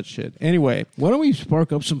 It's all that shit. Anyway, Why don't we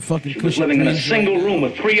spark up some fucking She was living in a single room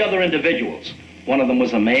with 3 other individuals. One of them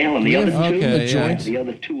was a male, and the other two, Okay, yeah. the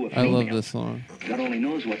other 2 were I female. love this song. God only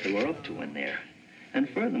knows what they were up to in there. And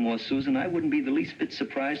furthermore, Susan, I wouldn't be the least bit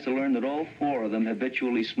surprised to learn that all 4 of them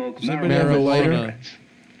habitually smoke Does anybody have a marijuana lighter? cigarettes.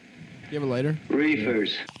 You have a lighter?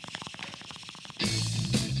 Reefers.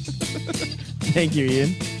 Thank you,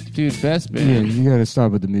 Ian. Dude, best Yeah, band. you got to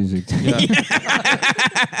stop with the music.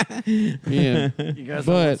 Yeah. You guys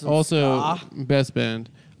But also best band.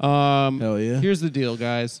 Hell yeah. Here's the deal,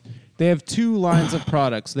 guys. They have two lines of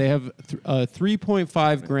products. They have a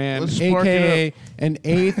 3.5 gram, Let's spark aka it an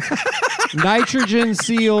eighth nitrogen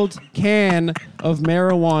sealed can of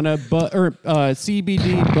marijuana or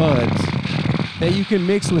CBD buds that you can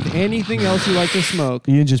mix with anything else you like to smoke.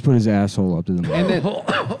 Ian just put his asshole up to the mic. And then,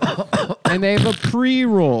 and they have a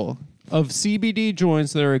pre-roll of CBD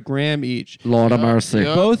joints that are a gram each. Lord of mercy.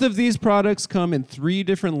 Both of these products come in 3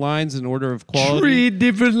 different lines in order of quality. 3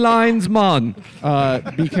 different lines, man.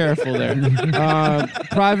 Be careful there.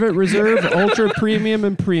 Private Reserve, Ultra Premium,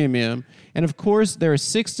 and Premium. And of course, there are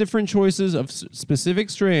 6 different choices of specific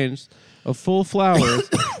strains of full flowers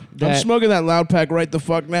I'm smoking that loud pack right the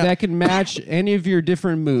fuck now. that can match any of your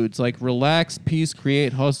different moods, like relax, peace,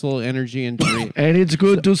 create, hustle, energy, and dream. And it's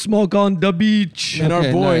good to smoke on the beach. And Okay,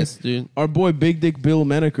 our boy, nice, dude. our boy Big Dick Bill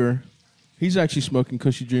Menaker, he's actually smoking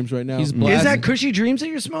Cushy Dreams right now. He's Is black. that Cushy Dreams that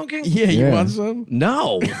you're smoking? yeah, you Yeah. want some?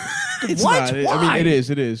 No. It's What? not. I Why? mean, it is.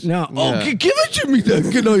 It is. No. Yeah. Give it to me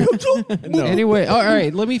then. Can I have some? No. Anyway, all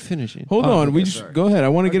right, let me finish it. Hold on. We just go ahead. I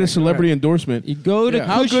want to get a celebrity endorsement. You go to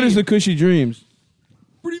How Cushy. good is the Cushy Dreams?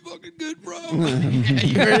 Pretty fucking good, bro.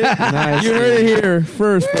 You heard it. Nice, You heard it here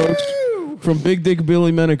first, folks. From Big Dick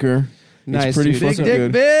Billy Menaker. Nice, It's pretty dude. fucking Big Dick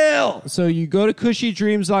good. Bill. So you go to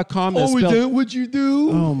cushydreams.com. That's spelled- what you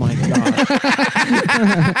do? Oh my god,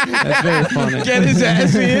 that's very funny. Get his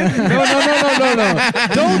ass in. No.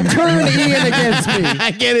 Don't turn Ian against me.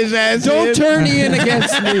 Get his ass Don't in. turn Ian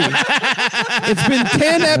against me. It's been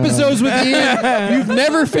 10 episodes with Ian. You've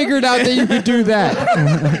never figured out that you could do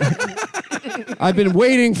that. I've been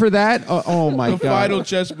waiting for that. Oh my The god. final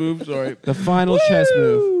chess move. Sorry. The final chess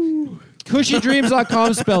move.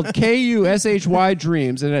 CushyDreams.com spelled Kushy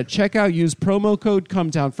Dreams, and at checkout use promo code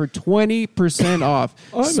CUMTOWN for 20% off.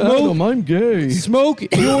 I'm gay. Smoke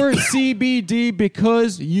your CBD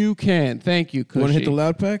because you can. Thank you, Cushy. Want to hit the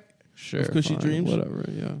loud pack? Sure, of Cushy fine, Dreams? Whatever,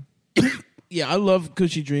 yeah. Yeah, I love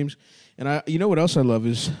Cushy Dreams. And you know what else I love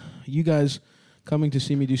is you guys coming to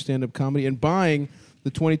see me do stand-up comedy and buying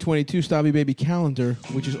the 2022 Stabby Baby calendar,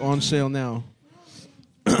 which is on sale now.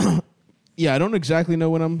 Yeah, I don't exactly know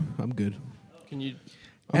when I'm good. Can you?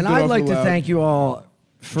 And good I'd off like the to loud. thank you all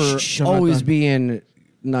for Shh, I'm not always done. being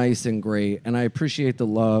nice and great. And I appreciate the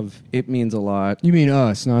love. It means a lot. You mean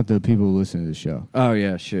us, not the people who listen to the show. Oh,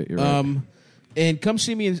 yeah, shit. You're right. And come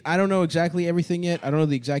see me. I don't know exactly everything yet. I don't know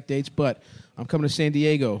the exact dates, but I'm coming to San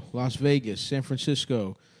Diego, Las Vegas, San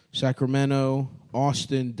Francisco, Sacramento,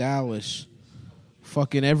 Austin, Dallas,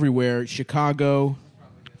 fucking everywhere, Chicago,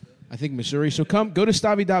 I think Missouri. So go to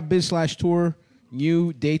stabby.biz/tour.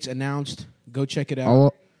 New dates announced. Go check it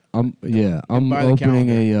out. I'm buy the opening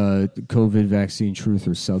a COVID vaccine truth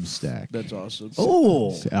or Substack. That's awesome.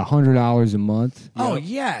 Oh. $100 a month. Oh,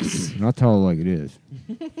 yes. And I'll tell it like it is.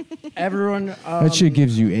 Everyone. That shit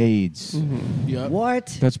gives you AIDS. Yep.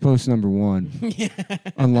 What? That's post number 1.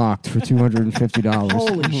 Unlocked for $250.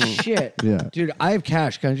 Holy shit. Yeah. Dude, I have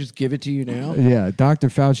cash. Can I just give it to you now? Yeah, Dr.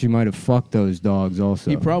 Fauci might have fucked those dogs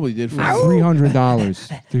also. He probably did. For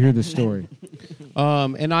 $300 to hear the story.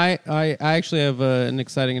 And I actually have an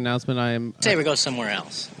exciting announcement. I am. Say we go somewhere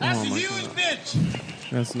else. That's a huge bitch.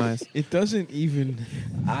 That's nice. It doesn't even.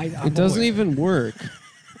 It doesn't even work.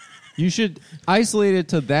 You should isolate it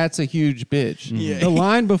to "that's a huge bitch." Yeah. The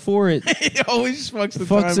line before it It always fucks the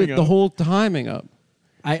fucks timing it the up. whole timing up.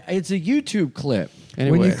 It's a YouTube clip.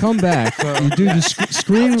 Anyway, When you come back, you do the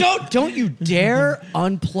screen. Don't you dare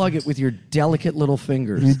unplug it with your delicate little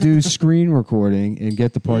fingers. You do screen recording and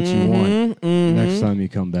get the parts you want next time you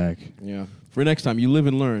come back. Yeah. For next time, you live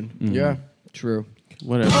and learn. Yeah. True.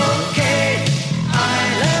 whatever.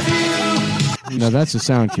 No, that's a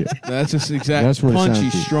sound cue. That's just exact. That's what it punchy,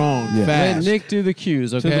 sounds like. strong, Yeah. Let fast. Nick do the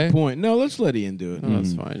cues, to okay? the point. No, let's let Ian do it. Oh,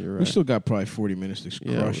 that's fine. You're right. We still got probably 40 minutes to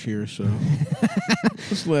Yeah. crush here, so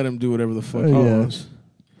let's let him do whatever the fuck he Oh, yeah. wants.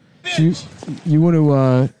 You want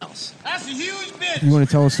to That's a huge bitch. you want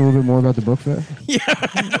to tell us a little bit more about the book fair? Yeah.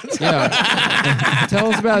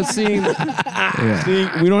 Tell us about seeing. Yeah. See,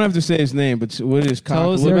 we don't have to say his name, but what is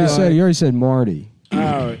Tell us You already about- said Marty.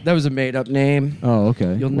 Oh, that was a made-up name. Oh,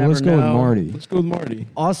 okay. You'll Well, let's never go with know. Marty. Let's go with Marty.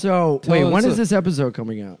 Also, Tell wait, us when a- is this episode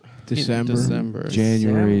coming out? December.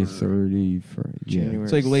 January December. 31st. Yeah. January.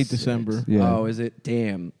 It's like late 6th. December. Yeah. Oh, is it?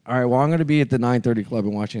 Damn. All right, well, I'm going to be at the 930 Club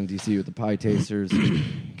in Washington, D.C. with the Pie Tasters,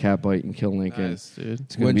 Catbite, and Kill Lincoln. Nice, dude.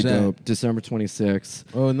 It's going to be When's that? dope. December 26th.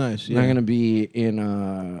 Oh, nice. And Yeah. I'm going to be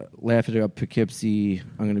in Laugh It Up, Poughkeepsie.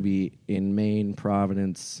 I'm going to be in Maine,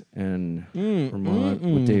 Providence, and Vermont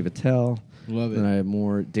with Dave Attell. Love it. Then I have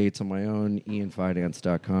more dates on my own,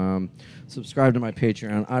 ianfinance.com. Subscribe to my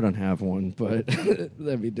Patreon. I don't have one, but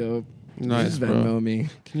that'd be dope. Nice, bro. Venmo me.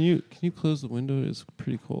 Can you close the window? It's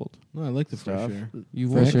pretty cold. No, I like the fresh Stuff. air.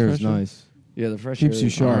 You Fresh want air is fresh air? nice. Yeah, the fresh Keeps air you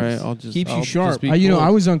is- sharp. All right, I'll just Keeps you I'll sharp. just be I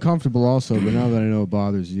cold. was uncomfortable also, but now that I know it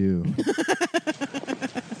bothers you,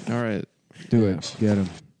 All right. do it. Get him.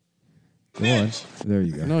 Go on. There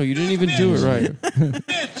you go. No, you didn't even do it right.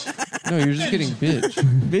 No, you're just getting bitch.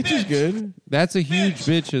 Bitch is good. That's a huge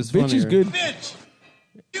bitch. Is Bitch is funnier. good. Bitch.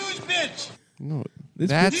 Huge bitch. No, This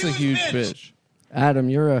that's a bitch- huge bitch. bitch. Adam,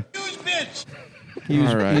 you're a. Huge bitch. He was,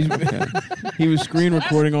 All right. Okay. he was screen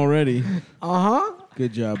recording already. Uh-huh.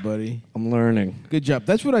 Good job, buddy. I'm learning. Good job.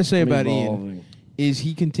 That's what I say I'm about Ian. evolving. Is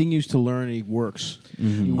he continues to learn and he works.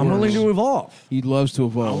 Mm-hmm. He I'm willing works. to evolve. He loves to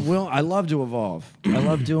evolve. I love to evolve. I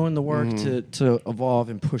love doing the work to evolve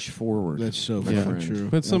and push forward. That's so my fucking friend. true.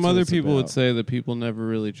 But some That's what other it's people would about. say that people never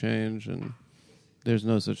really change, and there's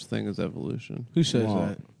no such thing as evolution. Who says Wow.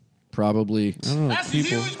 that? Probably I don't know. That's a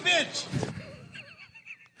People. huge bitch.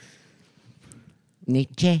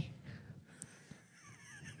 Nietzsche.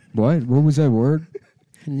 What? What was that word?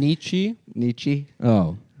 Nietzsche. Nietzsche.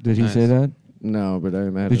 Oh, did he Nice. say that? No, but I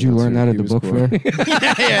imagine. Did you that's learn who that at he the was book quoting.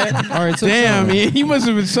 fair? All right. So Damn, Ian, you must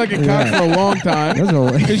have been sucking cock for a long time. That's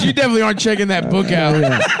a- Because you definitely aren't checking that book out.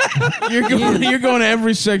 You're going to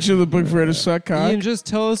every section of the book fair to suck cock. Ian, just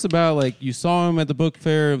tell us about like you saw him at the book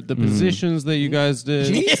fair, the positions that you guys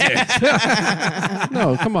did.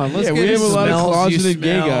 No, come on. Let's Yeah, get we have a into lot of smells you closeted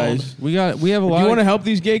gay smelled. guys. We have a Do lot. you want to help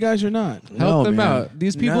these gay guys or not? help No, them man. out.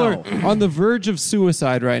 These people No. are on the verge of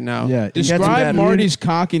suicide right now. Yeah. Describe better. Marty's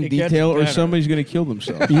cock in It gets detail or better. somebody's going to kill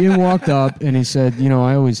themselves. Ian walked up and he said, "You know,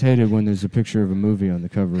 I always hated when there's a picture of a movie on the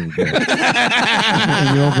cover of a book."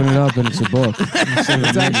 And you open it up and it's a book.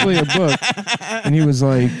 It's actually a book. And he was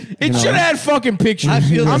like, It should have had fucking pictures. I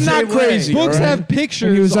feel the I'm not same way. crazy. Books all right? have pictures.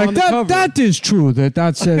 And he was on like, the cover. that is true.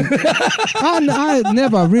 That said, I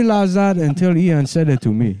never realized that until Ian said it to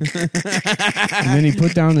me. And then he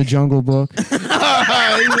put down the Jungle Book.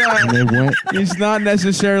 And they went, He's not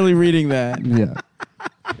necessarily reading that. yeah.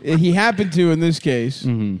 He happened to in this case,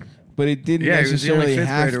 but it didn't Yeah, he was the only necessarily fifth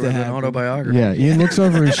have grader to with an happen. autobiography. Yeah, Ian looks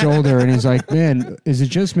over his shoulder and he's like, "Man, is it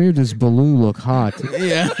just me or does Baloo look hot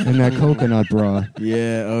Yeah. in that coconut bra?"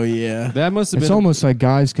 Yeah. Oh yeah. That must have It's been. almost like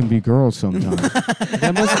guys can be girls sometimes.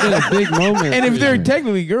 That must have been a big moment. And if for they're you.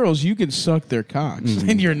 technically girls, you can suck their cocks,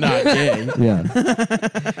 and you're not gay. Yeah.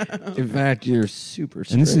 In fact, you're super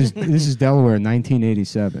straight. And this is Delaware,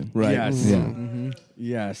 1987. Right. Yes. Yeah.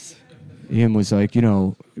 Yes. Ian was like, you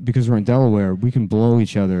know, because we're in Delaware, we can blow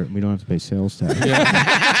each other and we don't have to pay sales tax.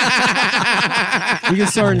 we can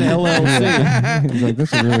start an LLC. He's like,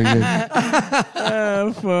 that's a really good.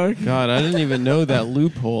 Oh fuck. God, I didn't even know that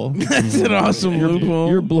loophole. That's an awesome loophole.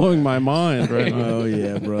 You're blowing my mind right now. Oh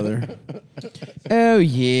yeah, brother. Oh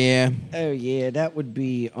yeah. Oh yeah, that would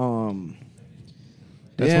be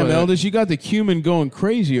That's Damn, what- Eldest, you got the cumin going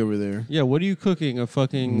crazy over there. Yeah, what are you cooking? A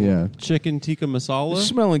fucking Yeah. chicken tikka masala? It's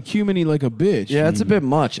smelling cuminy like a bitch. Yeah, it's a bit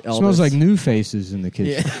much. Elvis. Smells like new faces in the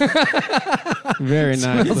kitchen. Very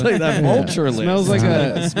nice. Smells like that vulture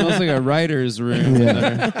list. Smells like a writer's room. in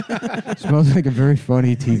Yeah. there. Smells like a very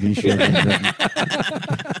funny TV show.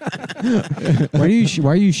 Why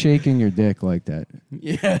are you shaking your dick like that?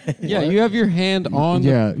 Yeah, you have your hand on.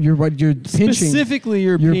 Yeah, you're pinching. Specifically,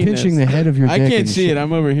 your You're penis. pinching the head of your I dick. can't and see it.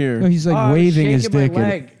 I'm over here. No, he's like waving his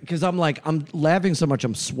dick. because I'm laughing so much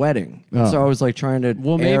I'm sweating. Oh. So I was like trying to.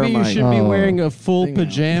 Well, air maybe you my- should be Oh. wearing a full Thing out.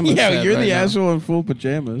 pajama. Yeah, set you're right the now. asshole in full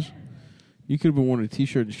pajamas. You could have been wearing a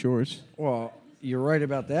t-shirt and shorts. Well, you're right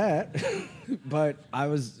about that, but I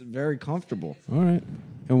was very comfortable. All right.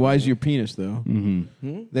 And why is your penis though?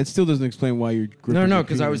 Mm-hmm. That still doesn't explain why you're gripping. No, your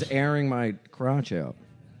because I was penis. airing my crotch out.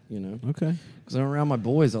 You know, Okay. because I'm around my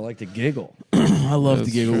boys, I like to giggle. I love to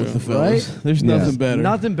That's giggle with true. the fellas. Right? There's Yeah. nothing better.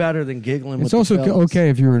 Nothing better than giggling. It's with also the fellas. okay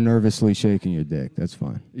if you were nervously shaking your dick. That's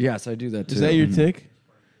fine. Yes, I do that too. Is that your tick?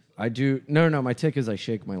 I do. No, my tick is I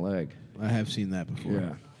shake my leg. I have seen that before.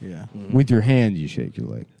 Yeah. Yeah. With your hand, you shake your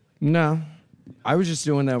leg. No, I was just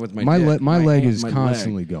doing that with my. My dick. leg hand- is my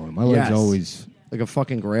constantly leg. going. My leg's Yes. always. like a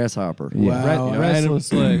fucking grasshopper. Yeah. Wow.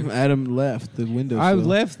 Restless leg. Adam left the window. I sill.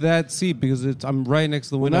 left that seat because I'm right next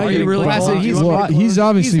to the window. now I'm you're getting really glass. hot. He's Well, hot. he's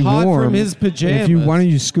obviously He's hot warm. from his pajamas. If you why don't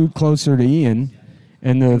you scoot closer to Ian,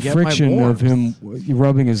 and the Get my friction of him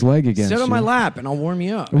rubbing his leg against Sit on my you. lap and I'll warm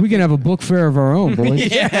you up. We can have a book fair of our own, boys. I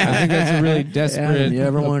think that's a really desperate you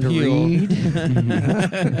ever wanted to appeal.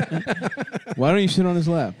 read? Why don't you sit on his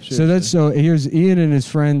lap? Here's Ian and his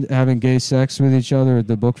friend having gay sex with each other at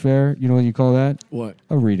the book fair. You know what you call that? What?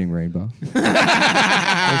 A reading rainbow.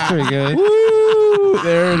 That's pretty good. Woo!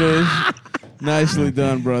 There it is. Nicely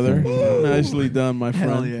done, brother. Nicely done, my friend.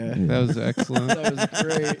 Hell yeah. That was excellent. That was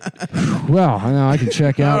great. Well, now I can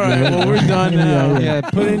check out. All right, man. well, we're done now. Yeah,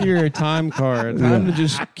 put in your time card. Time to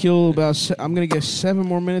just kill about. I'm gonna guess 7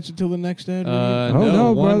 more minutes until the next ad. Oh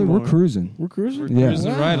no, one brother, more. we're cruising. We're cruising. Yeah.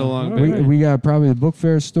 Cruising right along, We, baby. we got probably the book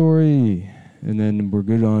fair story, and then we're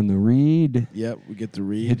good on the read. Yep, we get to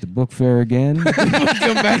read. Hit the book fair again.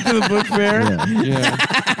 Come back to the book fair. Yeah. Yeah.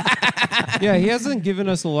 Yeah, he hasn't given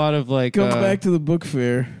us a lot of like. Come back to the book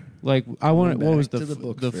fair. Like I want. Come What was back the to the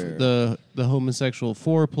book the, fair. the homosexual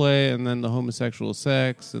foreplay and then the homosexual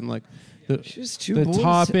sex and like the Just two the boys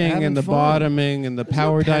topping having and the fun. bottoming and the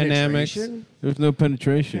power dynamics. Penetration? There's no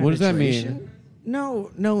penetration. What does that mean? Penetration?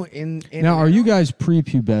 No. In Now, are you guys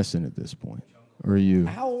prepubescent at this point? Or are you?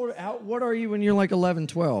 What are you when you're like 11,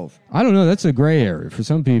 12? I don't know. That's a gray area for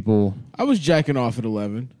some people. I was jacking off at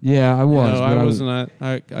 11. Yeah, I was. No, but I wasn't.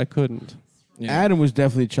 I couldn't. Adam was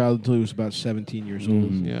definitely a child until he was about 17 years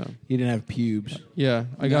old. Yeah. He didn't have pubes. Yeah.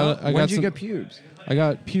 I When got did you some- get pubes? I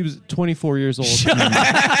got pubes at 24 years old.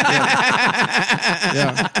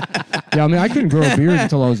 Yeah. Yeah, I mean, I couldn't grow a beard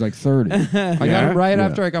until I was like 30. I got it right Yeah.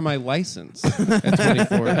 after I got my license at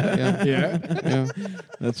 24. Yeah. Yeah.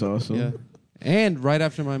 That's awesome. Yeah. And right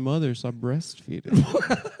after my mother stopped breastfeeding.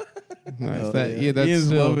 Nice. That's he is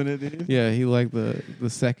still, loving it, dude. Yeah, he liked the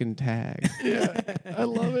second tag. I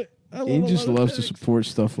love it. He just loves to support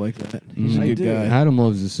stuff like that. He's a I good do. guy. Adam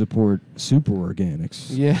loves to support super organics.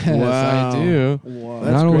 Yes, Wow. I do.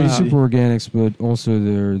 Not only crazy. super organics, but also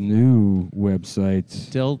their new website.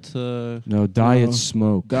 Delta No, Diet No.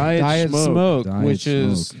 Smoke. Diet smoke. Smoke, Diet which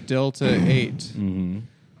is Smoke. Delta 8. Mm-hmm.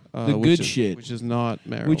 The which good is- shit. Which is not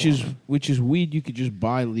marijuana. Which is weed you could just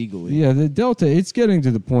buy legally. Yeah, the Delta. It's getting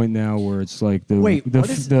to the point now where it's like the Wait, the, what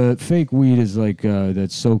is- the fake weed is like that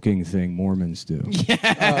soaking thing Mormons do.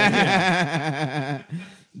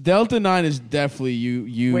 Delta 9 is definitely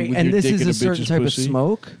you Wait, with and your this dick is in a a certain bitch's type pussy. of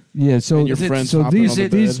smoke? Yeah, so And your friends so hopping these on the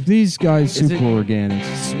these bed. these guys Is super it-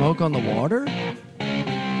 organics. Smoke on the water?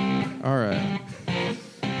 All right.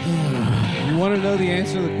 You want to know the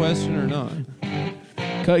answer to the question or not?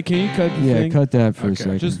 Can you cut the Yeah, thing? cut that for a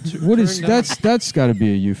second. Just What is turn down- that's got to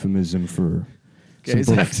be a euphemism for Okay,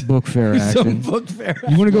 some book fair action. book fair.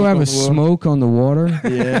 You want to go have a Smoke on the smoke on the water?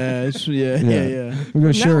 Yeah, yeah. We're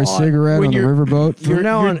gonna share a Now on- cigarette when on the you're- riverboat. Your,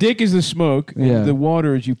 now your on- dick is the smoke. Yeah. And the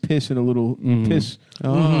water is you piss in a little piss in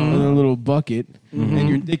a little bucket, and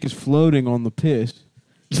your dick is floating on the piss,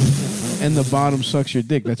 and the bottom sucks your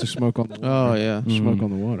dick. That's a smoke on the water. Oh, yeah. Smoke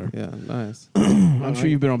on the water. Yeah, nice. I'm sure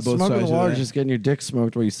you've been on both Smoke on sides the water of is that. just getting your dick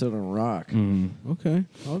smoked while you sit on a rock. Okay,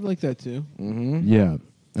 I would like that too. Yeah,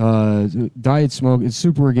 Diet Smoke. It's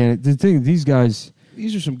super organic. The thing, these guys.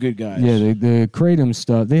 These are some good guys. Yeah, the Kratom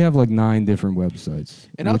stuff. They have like 9 different websites,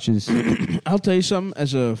 And which is I'll tell you something.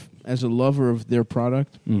 As a lover of their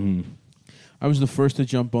product, I was the first to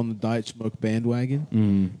jump on the Diet Smoke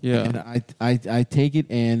bandwagon. Yeah. And I take it,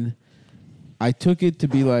 and I took it to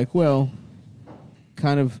be like, well,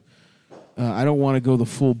 kind of, I don't want to go the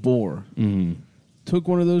full bore. Took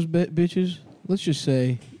one of those bitches. Let's just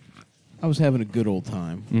say I was having a good old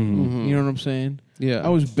time. You know what I'm saying? Yeah. I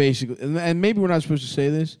was basically, and maybe we're not supposed to say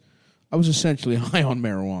this, I was essentially high on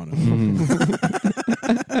marijuana.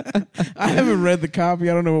 I haven't read the copy.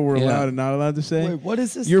 I don't know what we're Yeah. allowed and not allowed to say. Wait, what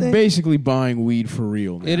is this You're thing? basically buying weed for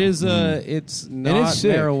real now. It is. It's not it's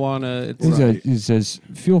sick. marijuana. It's it says,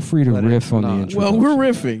 feel free to But riff it's on not. the Well, introduction. we're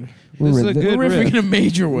riffing. This is a the- good We're riffing riff. in a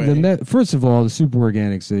major way. First of all, the super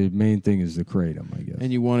organics, the main thing is the Kratom, I guess.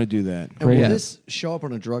 And you want to do that. And will Yeah. this show up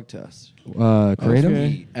on a drug test? Kratom?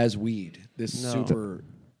 Okay. As weed. This No. Super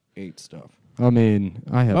 8 stuff. I mean,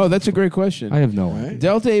 I have. Oh, that's a great question. I have no idea. Right?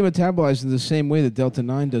 Delta 8 metabolizes in the same way that Delta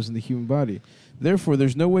 9 does in the human body. Therefore,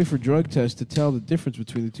 there's no way for drug tests to tell the difference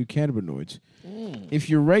between the two cannabinoids. If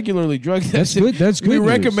you're regularly drug tested, good- that's we good news.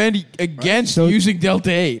 recommend against So- using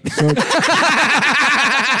Delta 8. So,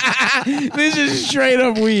 This is straight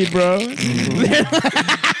up weed, bro.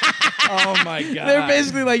 Oh my god. They're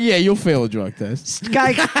basically like, yeah, you'll fail a drug test.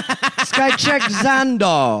 Sky check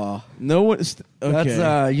Xandar. No one. Okay.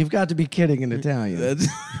 That's you've got to be kidding in Italian. That's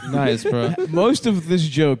nice, bro. most of this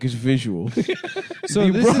joke is visual. So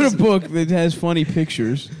you this brought is a book that has funny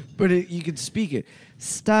pictures. But you could speak it.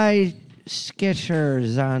 Stai Sketcher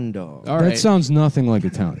Zando. all that right. sounds nothing like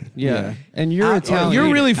Italian. Yeah. And you're Italian.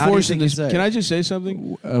 You're really How do you forcing think you this. say it? Can I just say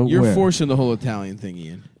something? You're You're forcing the whole Italian thing,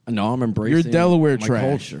 Ian. No, I'm embracing You're Delaware my trash.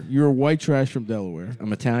 culture. You're a white trash from Delaware.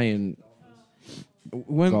 I'm Italian.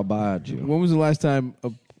 When Garbaggio. when was the last time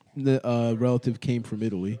the relative came from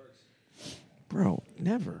Italy? Bro,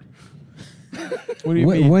 never. What do you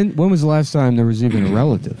mean? When was the last time there was even a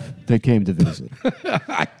relative that came to visit?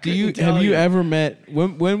 Have you ever met?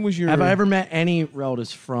 When was your? Have I ever met any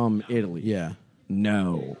relatives from Italy? Yeah.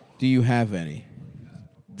 No. Do you have any?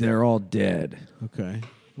 They're all dead. Okay.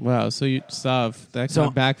 Wow, so you Sav, that So-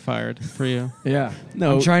 got backfired for you. Yeah.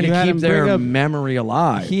 No, I'm trying you to had keep him their bring up- memory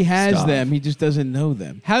alive. He has Stuff. them. He just doesn't know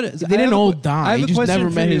them. How does They didn't all die. He just never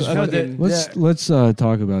met his fucking. Let's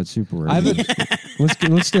talk about Super I have Red. a-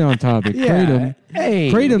 Let's stay on topic. Kratom.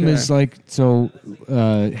 Hey. Kratom is like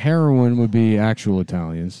heroin would be actual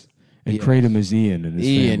Italians, and Kratom is Ian and his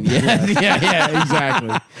Ian. family. Yeah, exactly.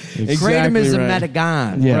 Kratom is right. a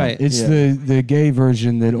Metagon. Yeah, Right. it's the gay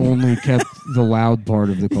version that only kept the loud part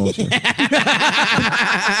of the culture.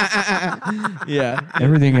 Yeah,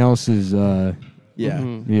 Everything else is, yeah.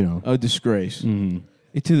 you know. A disgrace mhm.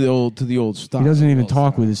 to the old stock. He doesn't even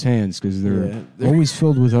talk with his hands because they're always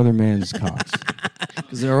filled with other man's cocks.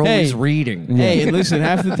 Because they're always Hey. reading. Hey, and listen,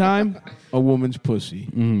 half the time, a woman's pussy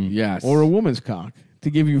Yes. or a woman's cock to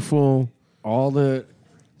give you full.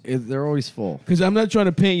 They're always full. Because I'm not trying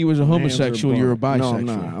to paint you as a homosexual. Hands are You're a blown. bisexual.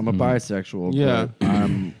 No, I'm not. I'm a bisexual. Yeah. but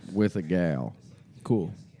I'm with a gal.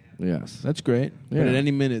 Cool. Yes. That's great. But Yeah. at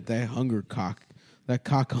any minute, that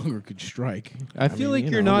cock hunger could strike. I feel like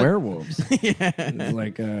You you're know, not. werewolves.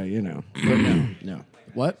 Like you know. But no.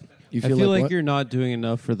 What? You I feel like what? you're not doing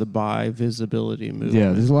enough for the bi visibility movement.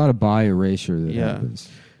 Yeah, there's a lot of bi erasure that Yeah. happens.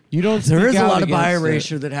 You don't. There speak is a out lot of bi against it.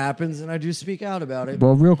 erasure that happens, and I do speak out about it.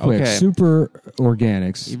 Well, real quick, Okay. Super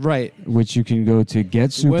Organics, Right. which you can go to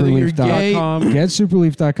Whether you're gay-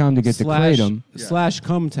 getsuperleaf.com to get the kratom. slash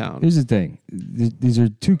Cumtown. Here's the thing: these are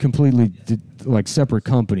two completely like separate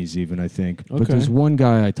companies, even I think. But Okay. there's one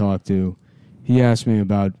guy I talked to. He asked me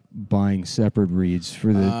about buying separate reads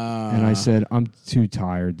for the, and I said I'm too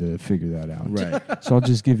tired to figure that out. Right. So I'll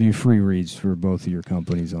just give you free reads for both of your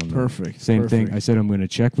companies on that. Perfect. Same thing. Perfect. I said I'm going to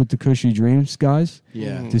check with the Cushy Dreams guys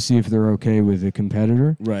Yeah. to see if they're okay with a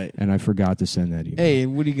competitor. Right. And I forgot to send that email. Hey,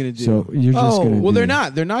 and what are you gonna do? So you're just going to well, they're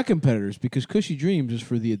not. They're not competitors because Cushy Dreams is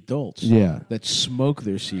for the adults. Yeah. That smoke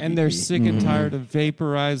their CBD. And they're sick and tired of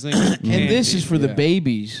vaporizing. And this is for the Yeah.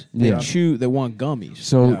 babies that Yeah. chew that want gummies.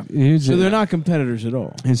 So here's So a- they're not competitors at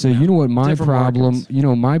all. And so you know what my Different problem? markets. You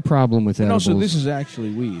know my problem with And edibles. also, this is actually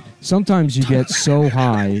weed. Sometimes you get so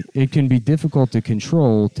high, it can be difficult to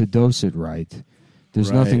control to dose it right. There's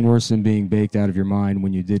Right. nothing worse than being baked out of your mind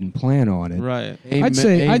when you didn't plan on it. right. I'd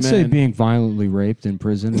say being violently raped in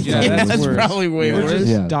prison. Is Yeah, probably that's what's worse. probably way We're worse. just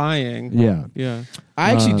Yeah. dying. Yeah. Yeah.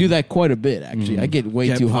 I actually do that quite a bit. Actually, I get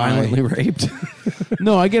way too violently high. raped.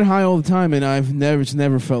 No, I get high all the time, and it's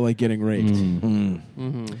never felt like getting raped. And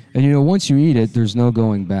you know, once you eat it, there's no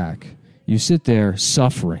going back. You sit there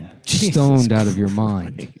suffering, stoned out of your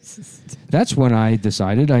mind. That's when I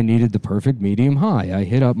decided I needed the perfect medium high. I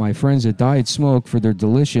hit up my friends at Diet Smoke for their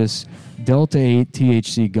delicious Delta 8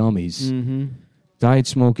 THC gummies. Diet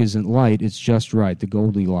Smoke isn't light, it's just right. The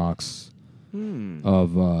Goldilocks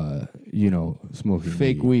of, smoking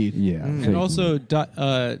Fake weed. Yeah. And fake also, weed.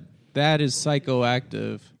 that is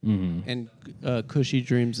psychoactive, and Cushy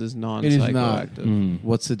Dreams is is not. non-psychoactive.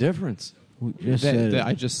 What's the difference? Just said it.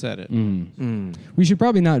 I just said it. We should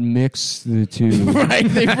probably not mix the two. Right,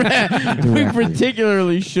 we Directly.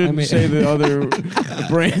 particularly shouldn't say the other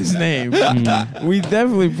brand's name. We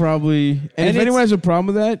definitely probably, and if it's- anyone has a problem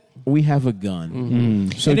with that, we have a gun.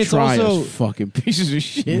 So And it's try also- us, fucking pieces of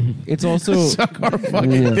shit. It's also Suck our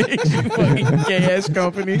fucking Yeah. dicks, you fucking gay ass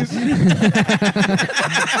companies.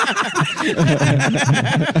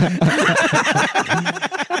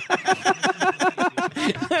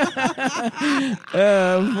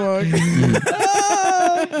 Fuck.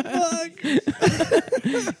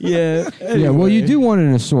 Yeah. Yeah, well, you do want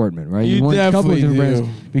an assortment, right? You want a couple of definitely different do.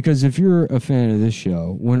 brands. Because if you're a fan of this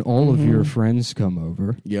show, when all of your friends come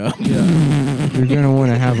over, Yeah. you're going to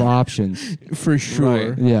want to have options. For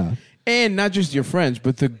sure. Yeah. And not just your friends,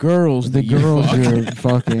 but the girls. The that you girls fuck. you're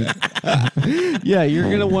fucking. yeah. You're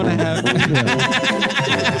gonna want to have.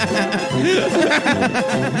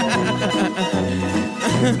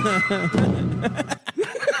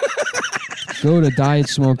 Go to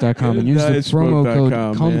dietsmoke.com and use the promo code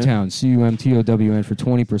Dietsmoke.com, CUMTOWN, CUMTOWN, for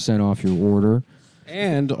 20% off your order.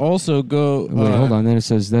 And also go. Wait, hold on. Then it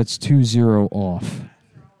says that's 20 off.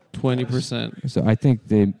 20%. So I think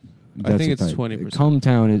they. I think that's it's 20%.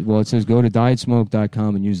 CUMTOWN is, well, it says go to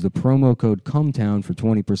dietsmoke.com and use the promo code CUMTOWN for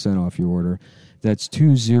 20% off your order. That's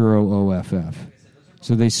 20 OFF.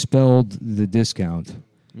 So they spelled the discount.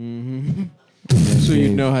 And then So you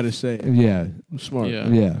Dave. know how to say it. Yeah. Smart.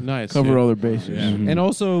 Yeah. Nice. Cover dude. all their bases. And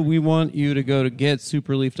also, we want you to go to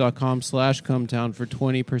getsuperleaf.com/cumtown for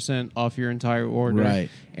 20% off your entire order. Right.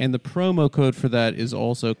 And the promo code for that is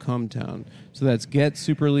also Cumtown. So that's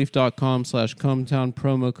getsuperleaf.com/cumtown,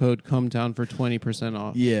 promo code Cumtown for 20%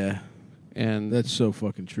 off. Yeah. And That's so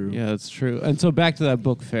fucking true. yeah, that's true. And so back to that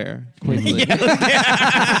book fair quickly. Let's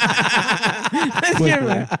get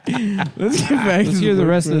back. Let's hear the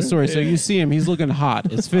rest of the story. So you see him; he's looking hot.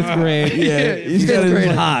 It's 5th grade. Yeah, He's got his, great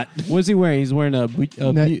like, hot. What's he wearing? He's wearing a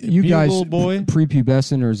Now, you guys, bugle boy.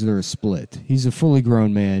 prepubescent, or is there a split? He's a fully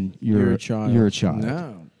grown man. You're a child. You're a child.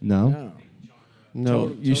 No. No?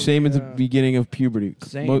 No, You same at the beginning of puberty.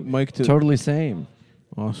 Same. Mike to Totally same.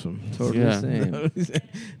 awesome. Totally Yeah. same.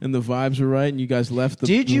 And the vibes were right, and you guys left the.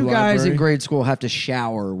 Did you the guys in library? grade school have to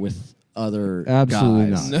shower with other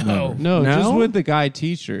Absolutely guys? not. No. no, No? just with the guy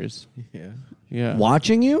teachers. Yeah. Yeah,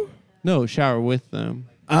 Watching you? no, shower with them.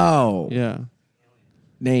 Oh, Yeah,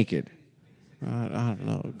 naked. I don't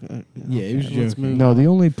know. Yeah, he was let's joking. move. No, the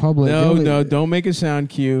only public. the No, only- no, don't make a sound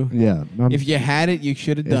cue. Yeah. If you had it, you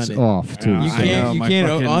should have done it's it. off, too. You can't. You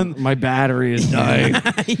can't. my battery is dying.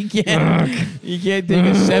 You can't. You can't take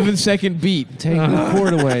a 7-second beat. Take the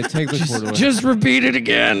cord away. Take the cord away. Just repeat it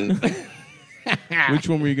again. Which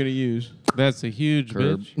one were you gonna use? That's a huge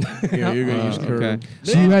Curb. bitch. Yeah, you're gonna use curb. Okay.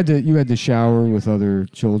 So you had to shower with other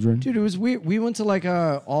children? Dude, it was weird. We went to like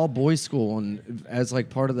a all boys school, and as like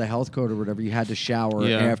part of the health code or whatever, you had to shower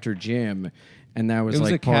Yeah. after gym, and that was It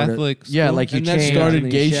was like a part Catholic of, yeah, school? like you And that changed started and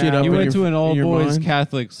then gay you shit up showered. You in went your- to an in your all-boys mind?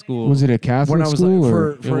 Catholic school. Was it a Catholic when I was school? like,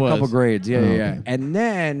 or? for It a couple was. grades, yeah, Oh, yeah, yeah. okay. And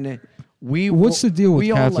then we What's the deal with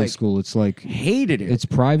we all, Catholic like, school? It's like Hated it. it's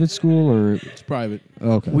private school or It's private.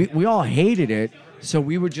 okay. we all hated it. So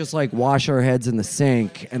we would just like wash our heads in the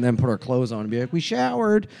sink and then put our clothes on and be like, we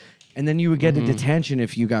showered. And then you would get a detention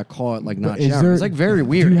if you got caught like not Is showering. there- It's like very do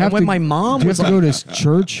weird. you And have when to- my mom do you was have to like, go to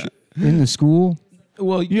church in the school?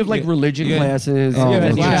 Well, you have like religion Yeah. classes, Oh, you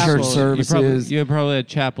have okay. church chapel. services. You probably had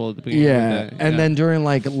chapel at the beginning Yeah, of the day. and then during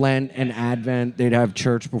like Lent and Advent, they'd have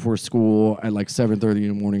church before school at like 7:30 in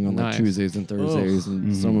the morning on like Nice. Tuesdays and Thursdays,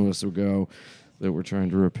 and some of us would go that were trying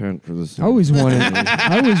to repent for this. I always wanted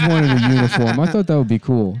a uniform. I thought that would be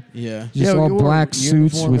cool. Yeah. Just Yeah, all you wore black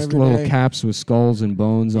suits uniform with every little day. caps with skulls and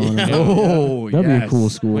bones on them. Oh, That'd be a cool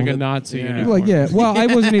school. like a Nazi uniform. Like, yeah. Well, I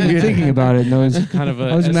wasn't even thinking about it. No, it's Kind of a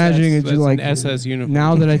I was SS, imagining it that's like an SS uniform.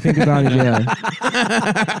 Now that I think about it,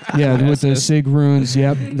 yeah, with the SS. Sig runes.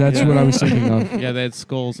 Yep, that's what I was thinking of. Yeah, they had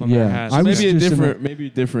skulls on Yeah. their hats. I was Maybe a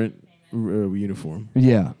just different uniform.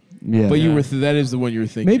 Yeah, yeah. But you Yeah. were that is the one you were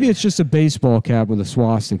thinking. Maybe it's just a baseball cap with a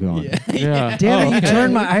swastika on it. yeah. Damn Oh, it! You okay.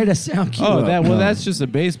 turned my. I had a sound cue. Oh, up. that well, that's just a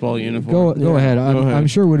baseball uniform. Go ahead. I'm ahead.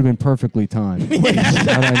 sure it would have been perfectly timed. Had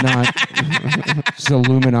I not just a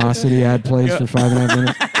luminosity ad plays for 5.5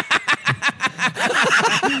 minutes.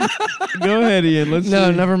 Go ahead, Ian. Let's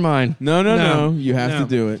No, see. never mind. No. You have to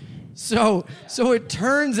do it. So it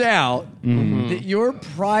turns out that your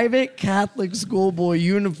private Catholic schoolboy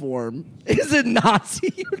uniform is a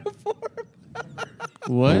Nazi uniform.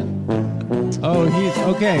 What? Oh, he's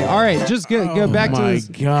okay. All right, just go back to My this.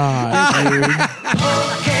 God, dude.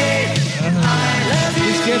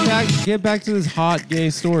 Just get back to this hot gay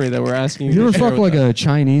story that we're asking you. You ever to share fuck with like us. a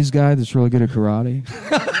Chinese guy that's really good at karate?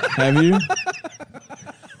 Have you?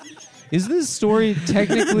 Is this story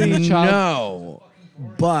technically child? No,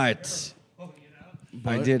 but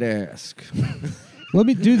I did ask. Let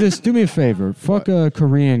me do this. Do me a favor. Fuck a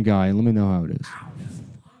Korean guy and let me know how it is.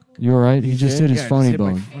 You all right? He just hit his funny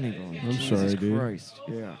bone. I'm sorry, dude. Christ.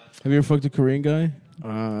 Yeah. Have you ever fucked a Korean guy?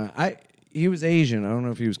 He was Asian. I don't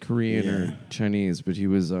know if he was Korean or Chinese, but he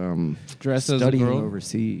was Dressed as a studying girl?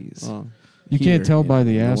 overseas. Oh. You can't tell by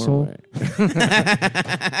the asshole.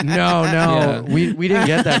 No, Yeah. we didn't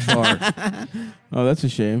get that far. Oh, that's a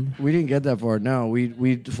shame. We didn't get that far. No,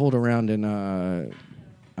 we fooled around and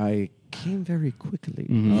I came very quickly.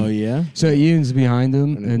 Oh yeah. So Ian's behind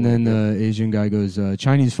him, and then the Asian guy goes,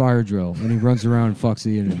 Chinese fire drill, and he runs around and fucks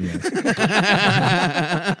Ian in the ass.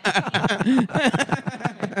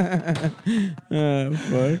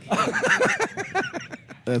 Fuck.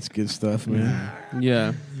 That's good stuff, man.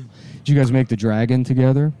 Yeah. Did you guys make the dragon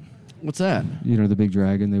together? What's that? You know, the big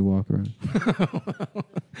dragon they walk around?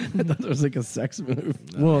 I thought it was like a sex move.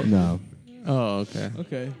 Well. No. Oh, okay.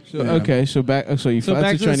 Okay. So back. So you So fucked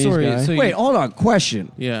back a to the Chinese story. guy. So you- Wait, hold on.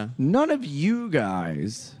 Question. Yeah. None of you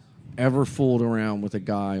guys ever fooled around with a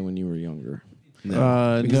guy when you were younger.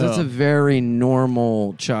 Because no. that's a very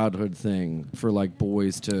normal childhood thing for like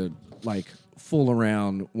boys to like fool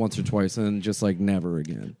around once or twice and then just like never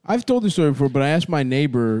again. I've told this story before, but I asked my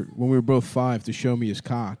neighbor when we were both 5 to show me his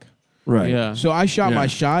cock. Right. Yeah. So I shot my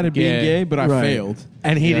shot at being Gay. gay, but I Right. failed.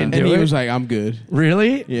 And he didn't do And he it. was like, "I'm good."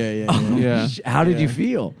 really? Yeah. Yeah. How did you Yeah.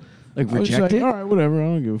 feel? Like I was just rejected? like, all right, whatever. I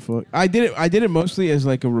don't give a fuck. I did it mostly as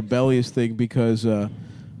like a rebellious thing because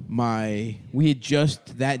we had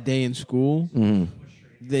just that day in school.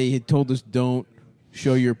 They had told us don't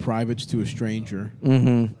show your privates to a stranger.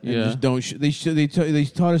 And Yeah. just don't. They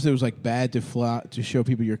taught us it was like bad to show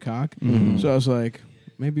people your cock. So I was like,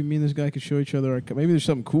 maybe me and this guy could show each other our cock. Maybe there's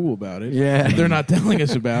something cool about it. Yeah. that they're not telling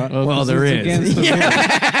us about. Well, there is. Against the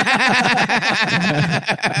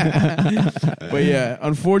But yeah,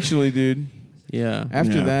 unfortunately, dude. yeah.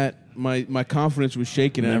 After Yeah. that, my confidence was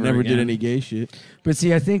shaken, and I Never never did again. any gay shit. But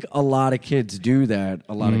see, I think a lot of kids do that.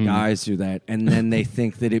 A lot of guys do that, and then they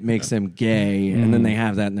think that it makes them gay, and then they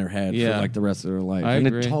have that in their head Yeah. for like the rest of their life, I and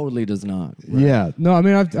agree. it totally does not. Yeah. No, I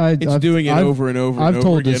mean, It's doing it over and over. I've and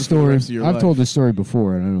told over again this for the story. rest of your I've life. told this story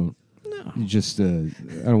before, and I don't. You just, I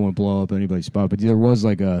don't want to blow up anybody's spot, but there was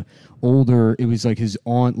like a older. It was like his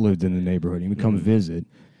aunt lived in the neighborhood. He would come visit,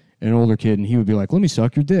 an older kid, and he would be like, "Let me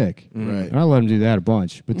suck your dick." Right. And I let him do that a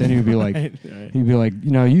bunch, but then he would be like, he'd be like,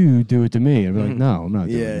 you do it to me. I'd be like, no, I'm not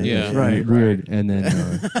doing it. Yeah. It's Right, weird. And then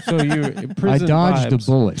So you I dodged a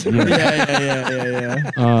bullet.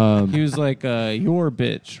 Yeah. yeah. He was like your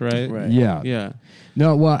bitch, right? Right. Yeah. Yeah.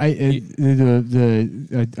 No, well, I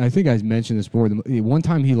think I mentioned this before. One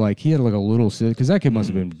time he had like a little sister, because that kid must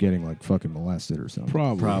have been getting like fucking molested or something.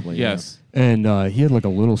 Probably. Yes. And he had like a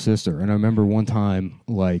little sister, and I remember one time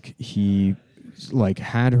like he like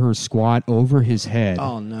had her squat over his head.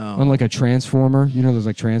 Oh, no. On like a transformer, those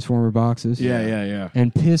like transformer boxes. Yeah.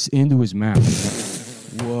 And piss into his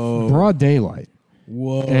mouth. Whoa. Broad daylight.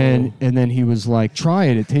 Whoa. And then he was like, "Try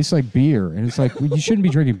it. It tastes like beer." And it's like, well, you shouldn't be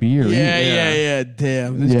drinking beer. Yeah.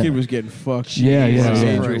 Damn, this Yeah. kid was getting fucked. Yeah, yeah, Jesus, yeah.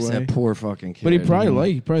 Andrew Christ, way. that poor fucking kid. But he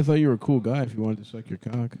probably thought you were a cool guy if you wanted to suck your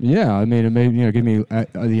cock. Yeah, I mean, it made give me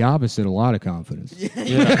the opposite, a lot of confidence.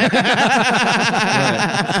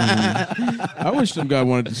 I wish some guy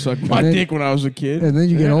wanted to suck my And then- dick when I was a kid. And then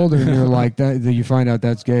you get older, and you're like that. You find out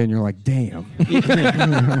that's gay, and you're like, "Damn."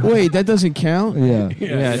 Wait, that doesn't count? Yeah.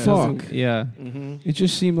 Yeah. it Fuck. doesn't- Yeah. It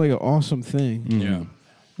just seemed like an awesome thing. Yeah.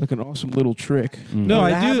 Like an awesome little trick. No,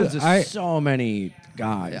 That I do. happens to so many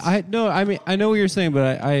guys. I mean, I know what you're saying,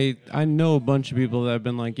 but I know a bunch of people that have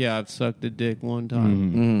been like, yeah, I've sucked a dick one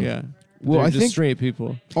time. Yeah. Well, They're I just think- straight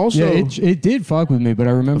people. Also, Yeah, it did fuck with me, but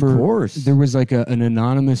I remember Of course. there was like an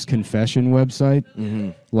anonymous confession website,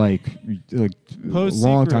 like a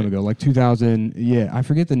long time ago, like 2000. Yeah, I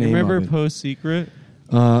forget the name. Remember of it. Post Secret?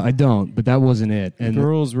 I don't, but that wasn't it. And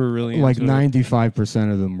Girls were really like into it.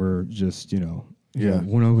 95% of them were just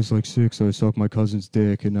when I was like 6, I sucked my cousin's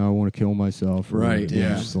dick, and now I want to kill myself. Or, Right, yeah.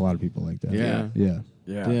 just a lot of people like that. Yeah. yeah.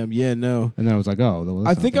 yeah. damn, yeah, no. And then I was like, oh, well,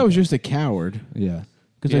 I that's think not I was that just a coward. bad. Yeah.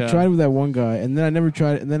 Because I Yeah. tried with that one guy, and then I never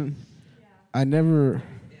tried it, and then I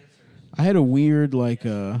had a weird, like,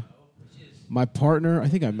 my partner, I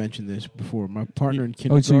think I mentioned this before, my partner in Oh,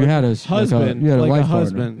 kindergarten. so you had a Husband, you had a like a life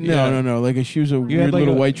husband. partner. No. Like, she was a had weird like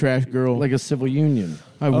little a- white trash girl. Like a civil union.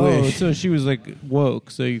 I Oh, wish. so she was like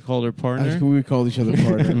woke, so you called her partner? We called each other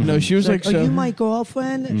partner. No, she was like, so.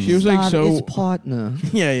 girlfriend? She was like, so. His partner.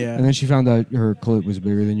 Yeah. And then she found out her clit was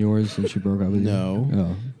bigger than yours, and she broke up with No. you.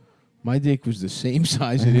 Oh. My dick was the same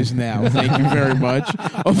size it is now. Thank you very much.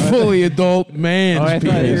 A fully adult man's Oh, I thought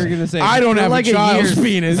penis. you were gonna say- I don't have like a a child's year.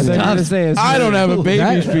 penis. I thought you were gonna say I don't have a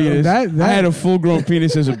baby's That- penis. that- I had a full-grown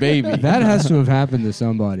penis as a baby. That has to have happened to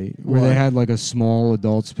somebody where What? they had like a small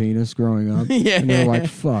adult's penis growing up. Yeah. And they're like,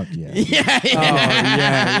 fuck yeah. yeah.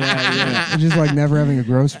 And just like never having a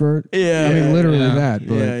growth spurt. Yeah. I mean, literally Yeah. that.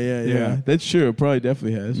 But Yeah. That's true. It probably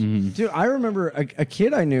definitely has. Dude, I remember a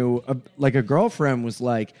kid I knew, like a girlfriend was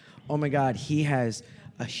like, oh my God, he has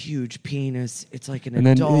a huge penis. It's like an And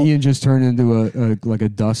then adult. Ian just turned into a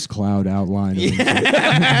dust cloud outline. Of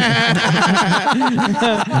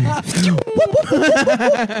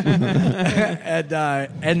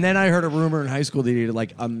and then I heard a rumor in high school that he had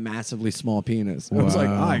like a massively small penis. I was like,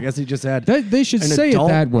 oh, I guess he just had. they should an say adult-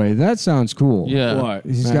 it that way. That sounds cool. Yeah. What?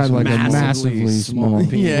 He's got like a massively small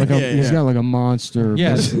penis. penis. He's got like a monster.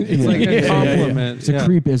 Yes, penis. it's like a compliment. It's a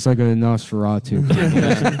creep. It's like a Nosferatu.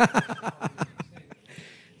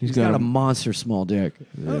 He's got a monster small dick.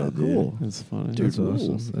 Oh, cool. That's funny. Dude, That's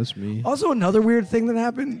cool. awesome. That's me. Also, another weird thing that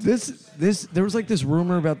happened. There was like this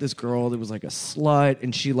rumor about this girl that was like a slut,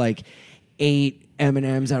 and she like ate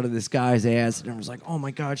M&Ms out of this guy's ass, and I was like, "Oh my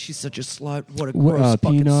God, she's such a slut! What a gross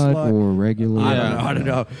fucking peanut slut!" or regular? I don't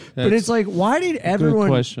know. But That's it's like, why did everyone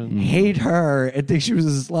question. hate her and think she was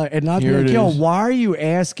a slut, and not Here be like, it "Yo, is. why are you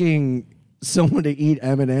asking someone to eat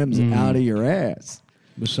M&Ms out of your ass?"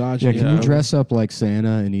 Misogyny. Yeah, can you brother. dress up like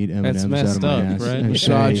Santa and eat M&Ms out of messed my up, ass? right? And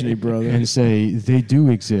Misogyny, say, brother. And say, they do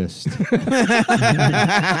exist.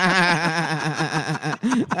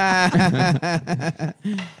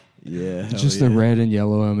 Yeah, Just the red and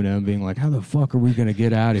yellow M&M being like, how the fuck are we going to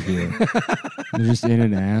get out of here? They're just in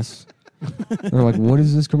an ass. They're like, what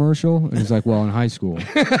is this commercial? And he's like, well, in high school.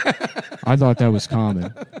 I thought that was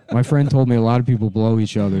common. My friend told me a lot of people blow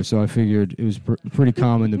each other, so I figured it was pretty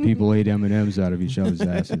common that people ate M&Ms out of each other's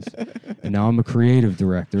asses. And now I'm a creative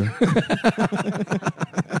director.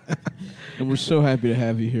 And we're so happy to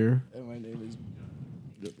have you here. And my name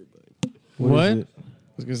is. What? is it? I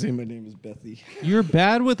was gonna say my name is Bethy. You're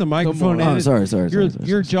bad with the microphone. on. and Oh, sorry.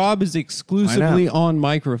 Your job is exclusively on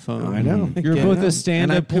microphone. I know. You're Yeah, both I know. a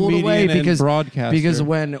stand-up And I pulled comedian away and broadcaster. because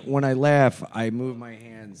when I laugh, I move my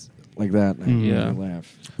hands like that. And Yeah. I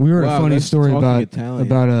laugh. We heard Wow, a funny that's story talking about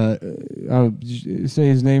Italian. I'll say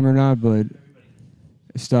his name or not, but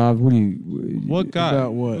stop. What do you? what guy?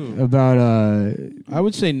 About what? Who? About I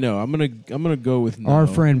would say no. I'm gonna go with no. our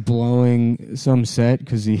friend blowing some set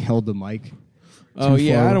because he held the mic. Oh too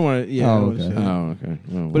yeah, far. I don't want to. Yeah. I Oh, don't wanna okay. say that. Oh, okay.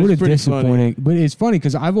 Oh, But What it's a pretty disappointing. But it's funny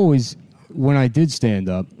because I've always, when I did stand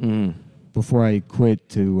up, before I quit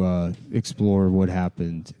to explore what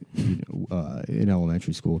happened in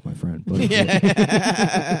elementary school with my friend. But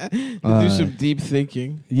Do some deep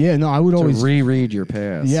thinking. yeah, no, I would to always reread your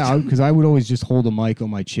past. yeah, because I would always just hold a mic on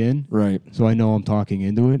my chin, Right. so I know I'm talking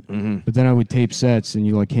into it. But then I would tape sets, and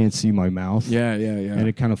you like can't see my mouth. Yeah. And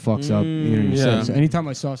it kind of fucks up your yeah. set. So anytime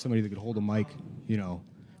I saw somebody that could hold a mic,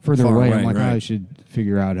 further Far away, away, I'm like, right. I should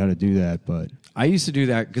figure out how to do that. But I used to do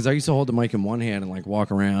that because I used to hold the mic in one hand and like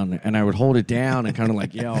walk around, and I would hold it down and kind of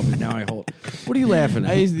like yell. But now I hold. What are you laughing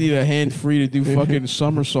I at? used to need a hand free to do fucking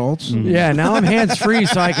somersaults. Yeah, now I'm hands free,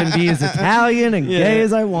 so I can be as Italian and gay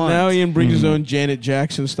as I want. Now Ian brings his own Janet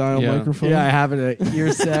Jackson style Yeah. microphone. Yeah, I have it at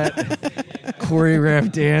ear set,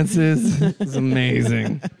 choreographed dances. It's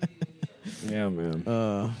amazing. Yeah, man.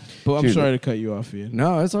 But I'm Dude. sorry to cut you off, Ian.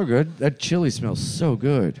 No, it's all good. That chili smells so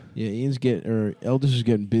good. Yeah, Eldest is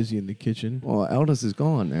getting busy in the kitchen. Well, Eldest is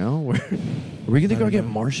gone now. Are we going to go get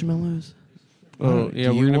marshmallows? Oh, yeah,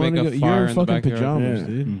 Do we're you gonna wanna make a go- fire You're in in the fucking backyard. pajamas, Yeah.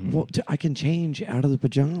 dude. Well, I can change out of the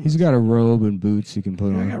pajamas. he's got a robe and boots he can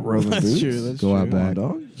put on. I got robe and That's boots. true, that's Go out true. back.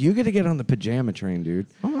 Dog. You got to get on the pajama train, dude.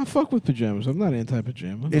 I fuck with pajamas. I'm not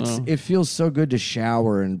anti-pajama. It feels so good to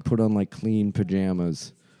shower and put on like clean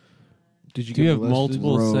pajamas. Did you Do you get have molested?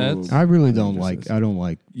 multiple Robe. sets? I really don't like. I don't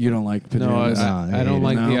like. You don't like No, pajamas? I I don't hate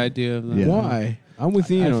like it. the No. idea of that. Yeah. Why? I'm with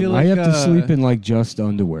Ian. I on feel that. I like, have to sleep in like just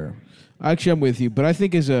underwear. Actually, I'm with you, but I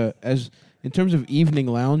think as in terms of evening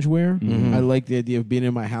loungewear, I like the idea of being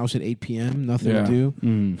in my house at 8 p.m. Nothing Yeah. to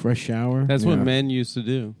do, fresh shower. That's what Yeah. men used to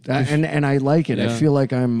do. And I like it. I Yeah. feel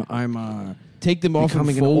like I'm Take them off and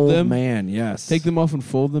becoming an fold old them. man. Yes. Take them off and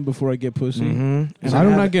fold them before I get pussy. And I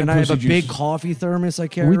don't not get and I have a pussy big juice. coffee thermos I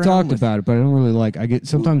carry We around talked with- about it, but I don't really like. I get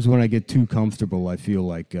sometimes when I get too comfortable, I feel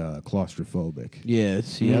like claustrophobic. Yeah,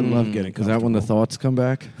 see, I love getting. Is that when the comfortable. thoughts come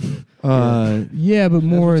back? Yeah, but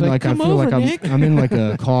more it's like, like I "Come feel like over, Nick." I'm in like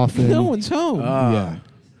a coffin. No one's home. Yeah,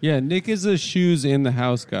 Yeah, Nick is a shoes in the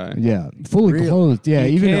house guy. yeah, fully Really? clothed. Yeah,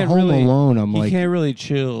 He even at can't home really- alone, I'm He like, can't really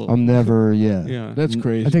chill. I'm never. Yeah, yeah. That's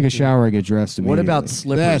crazy. I take a shower, I get dressed What immediately. about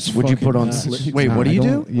slippers? That's Would you put fucking on nuts. slippers? Wait, Nah, what do I you do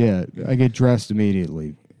don't- Yeah, I get dressed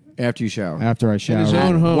immediately after you shower? after I shower. his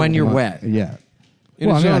own home. When you're My- wet. Yeah. In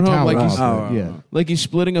well, his I mean, own I home, towel like off, he's, but yeah. like he's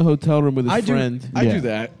splitting a hotel room with his I do. friend. I Yeah. do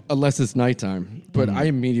that unless it's nighttime, but I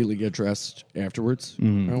immediately get dressed afterwards. I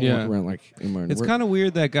don't Yeah. walk around like in my. It's kind of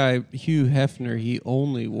weird that guy Hugh Hefner. He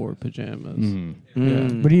only wore pajamas.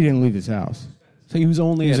 But he didn't leave his house. So he was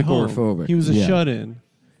only He was at home. agoraphobic. He was a Yeah. shut-in.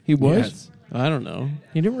 He was. Yes. I don't know.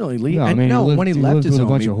 He didn't really leave. No, I And mean, no, when he left lived his with a home,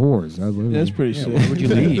 bunch he, of whores. I lived That's with- pretty sick. why would you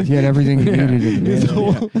leave? He had everything he needed in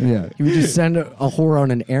the yeah. He would just send a whore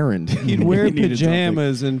on an errand. He'd wear He needed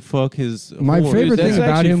pajamas and fuck his. My whore. favorite That's thing about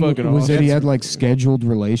actually him fucking was that he awesome. had like scheduled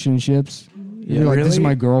relationships. You're like, this is really?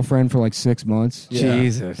 my girlfriend for like 6 months. Yeah.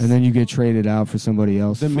 Jesus. And then you get traded out for somebody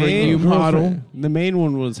else. The new main model. model. The main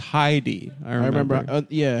one was Heidi. I I remember. remember.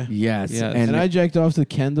 Yeah. yes. Yes. And I jacked off to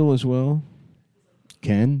Kendall as well.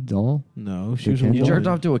 Ken doll. No, she The was a Ken you doll? jerked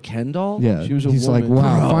woman. off to a Ken doll? Yeah. She was a He's woman. like,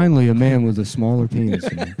 wow, Bro. finally a man with a smaller penis.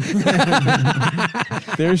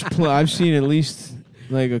 There's I've seen at least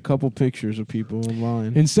like a couple pictures of people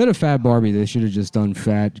online. Instead of Fat Barbie, they should have just done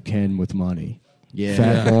Fat Ken with money. Yeah.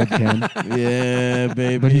 Fat bald Ken. Yeah,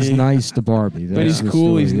 baby. But he's nice to Barbie. But That's he's the cool.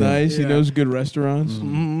 story, He's yeah. nice. He knows good restaurants.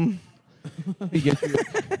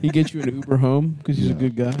 He gets you an Uber home because he's a Yeah.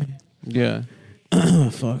 good guy. Yeah.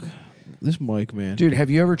 Fuck this Mike, man. Dude, have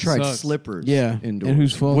you ever tried Sucks. slippers? Yeah. Indoors? And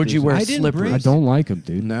whose fault Would is you it? wear I didn't slippers? bring- I don't like him,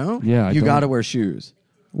 dude. No? Yeah, I You don't. got to wear shoes.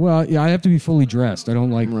 Well, yeah, I have to be fully dressed. I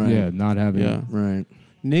don't like, Right. not having. Yeah. Right.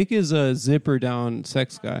 Nick is a zipper down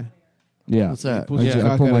sex guy. Yeah. What's that? Put your I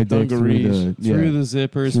cock put out my of dick through dungarees. Through the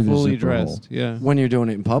zippers, Through the fully zipper hole. dressed. Yeah. When you're doing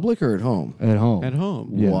it in public or at home? at home. At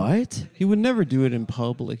home. Yeah. What? He would never do it in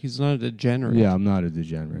public. He's not a degenerate. Yeah, I'm not a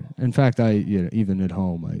degenerate. In fact, even at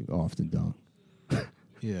home, I often don't.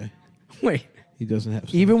 Yeah, Wait. he doesn't have.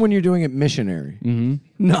 Even when you're doing it missionary? Mm-hmm.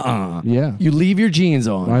 Nuh-uh. Yeah. You leave your jeans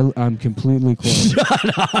on. I'm completely clothed.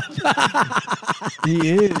 he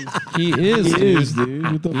is. He is. He is, dude.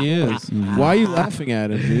 What the He fuck? is. Why are you laughing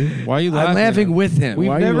at him, dude? Why are you laughing? I'm laughing with him. Why We've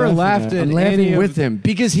are you never laughing laughed at at him? I'm laughing any with him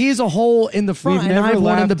because he's a hole in the front We've and I never have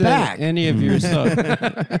one in the laughed at back. any of your stuff.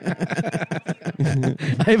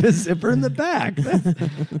 I have a zipper in the back.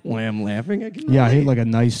 Why I'm laughing? I can Yeah, I hate relate. like a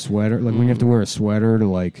nice sweater. Like when you have to wear a sweater to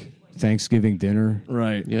like Thanksgiving dinner,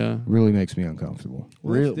 Right. Yeah. really makes me uncomfortable.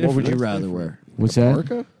 Real, That's what would you different. rather That's wear? What's that?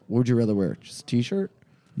 Parka? What would you rather wear? Just a t-shirt?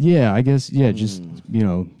 Yeah, I guess. Yeah, just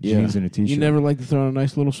jeans and a t-shirt. You never like to throw on a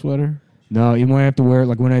nice little sweater? No, even when I have to wear,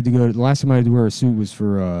 like when I had to go, the last time I had to wear a suit was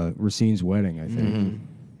for Racine's wedding, I think.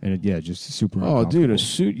 And just super Oh, dude, uncomfortable. a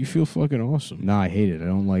suit. You feel fucking awesome. Nah, I hate it. I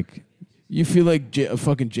don't like. You feel like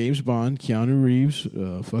fucking James Bond, Keanu Reeves,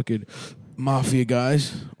 fucking mafia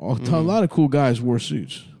guys. A lot of cool guys wore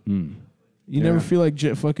suits. You never feel like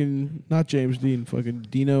fucking, not James Dean, fucking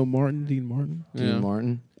Dean Martin. Yeah. Dean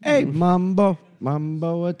Martin. Hey, Mambo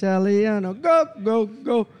Italiano, go, go,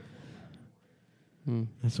 go.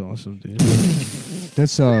 That's awesome, dude.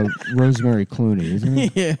 That's Rosemary Clooney, isn't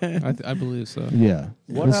it? Yeah. I believe so. Yeah.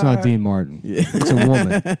 That's not Dean Martin. It's a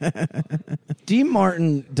woman. Dean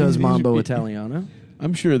Martin does These- Mambo Italiano.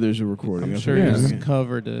 I'm sure there's a recording. I'm of sure it. he's Yeah.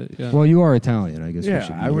 covered it. Yeah. Well, you are Italian, I guess. we should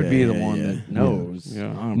Yeah, I know. would be the yeah, one yeah. that knows.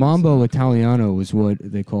 Yeah. Mambo Italiano was what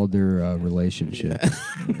they called their relationship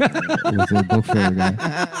with the book fair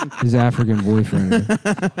guy, his African boyfriend.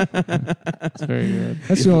 It's very good.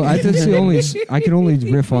 That's the only. I can only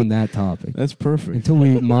riff on that topic That's perfect. until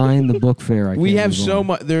we mine the book fair. I We can't have move so on.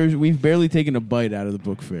 much. We've barely taken a bite out of the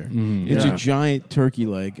book fair. It's Yeah. a giant turkey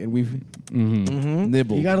leg, and we've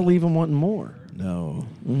nibbled. You got to leave him wanting more. no.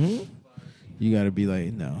 You got to be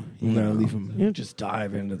like, no. You got to leave him. You don't just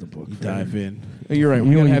dive into the book. Dive in. Oh, you're right. You We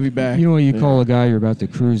know got what to have you back. You know what you call a guy you're about to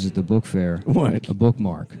cruise at the book fair? What? A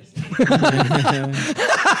bookmark.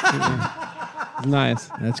 Nice.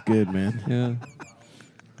 That's good, man. Yeah.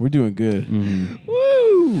 We're doing good.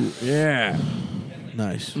 Woo! Yeah.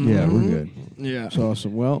 Nice. Yeah, we're good. Yeah. That's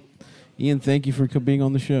awesome. Well, Ian, thank you for being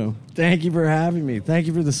on the show. Thank you for having me. Thank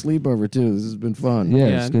you for the sleepover, too. This has been fun. Yeah,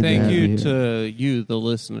 Yeah. it's And good to thank have you here. to you, the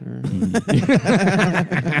listener.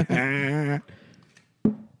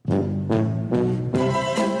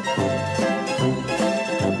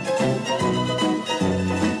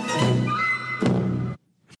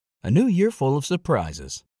 A new year full of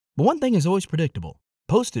surprises. But one thing is always predictable.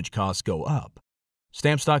 Postage costs go up.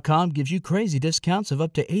 Stamps.com gives you crazy discounts of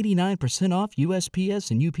up to 89% off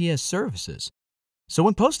USPS and UPS services. So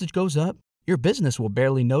when postage goes up, your business will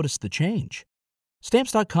barely notice the change.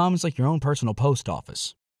 Stamps.com is like your own personal post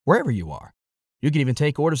office, wherever you are. You can even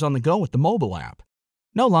take orders on the go with the mobile app.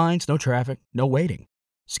 No lines, no traffic, no waiting.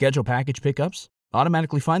 Schedule package pickups,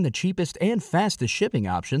 automatically find the cheapest and fastest shipping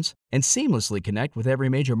options, and seamlessly connect with every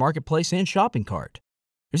major marketplace and shopping cart.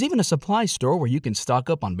 There's even a supply store where you can stock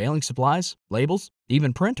up on mailing supplies, labels,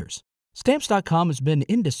 even printers. Stamps.com has been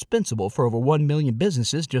indispensable for over 1 million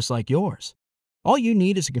businesses just like yours. All you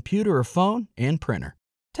need is a computer or phone and printer.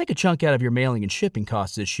 Take a chunk out of your mailing and shipping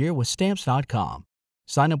costs this year with Stamps.com.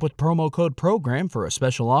 Sign up with promo code PROGRAM for a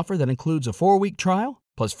special offer that includes a 4-week trial,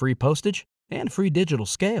 plus free postage and free digital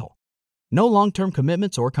scale. No long-term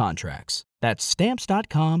commitments or contracts. That's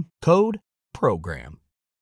Stamps.com, code PROGRAM.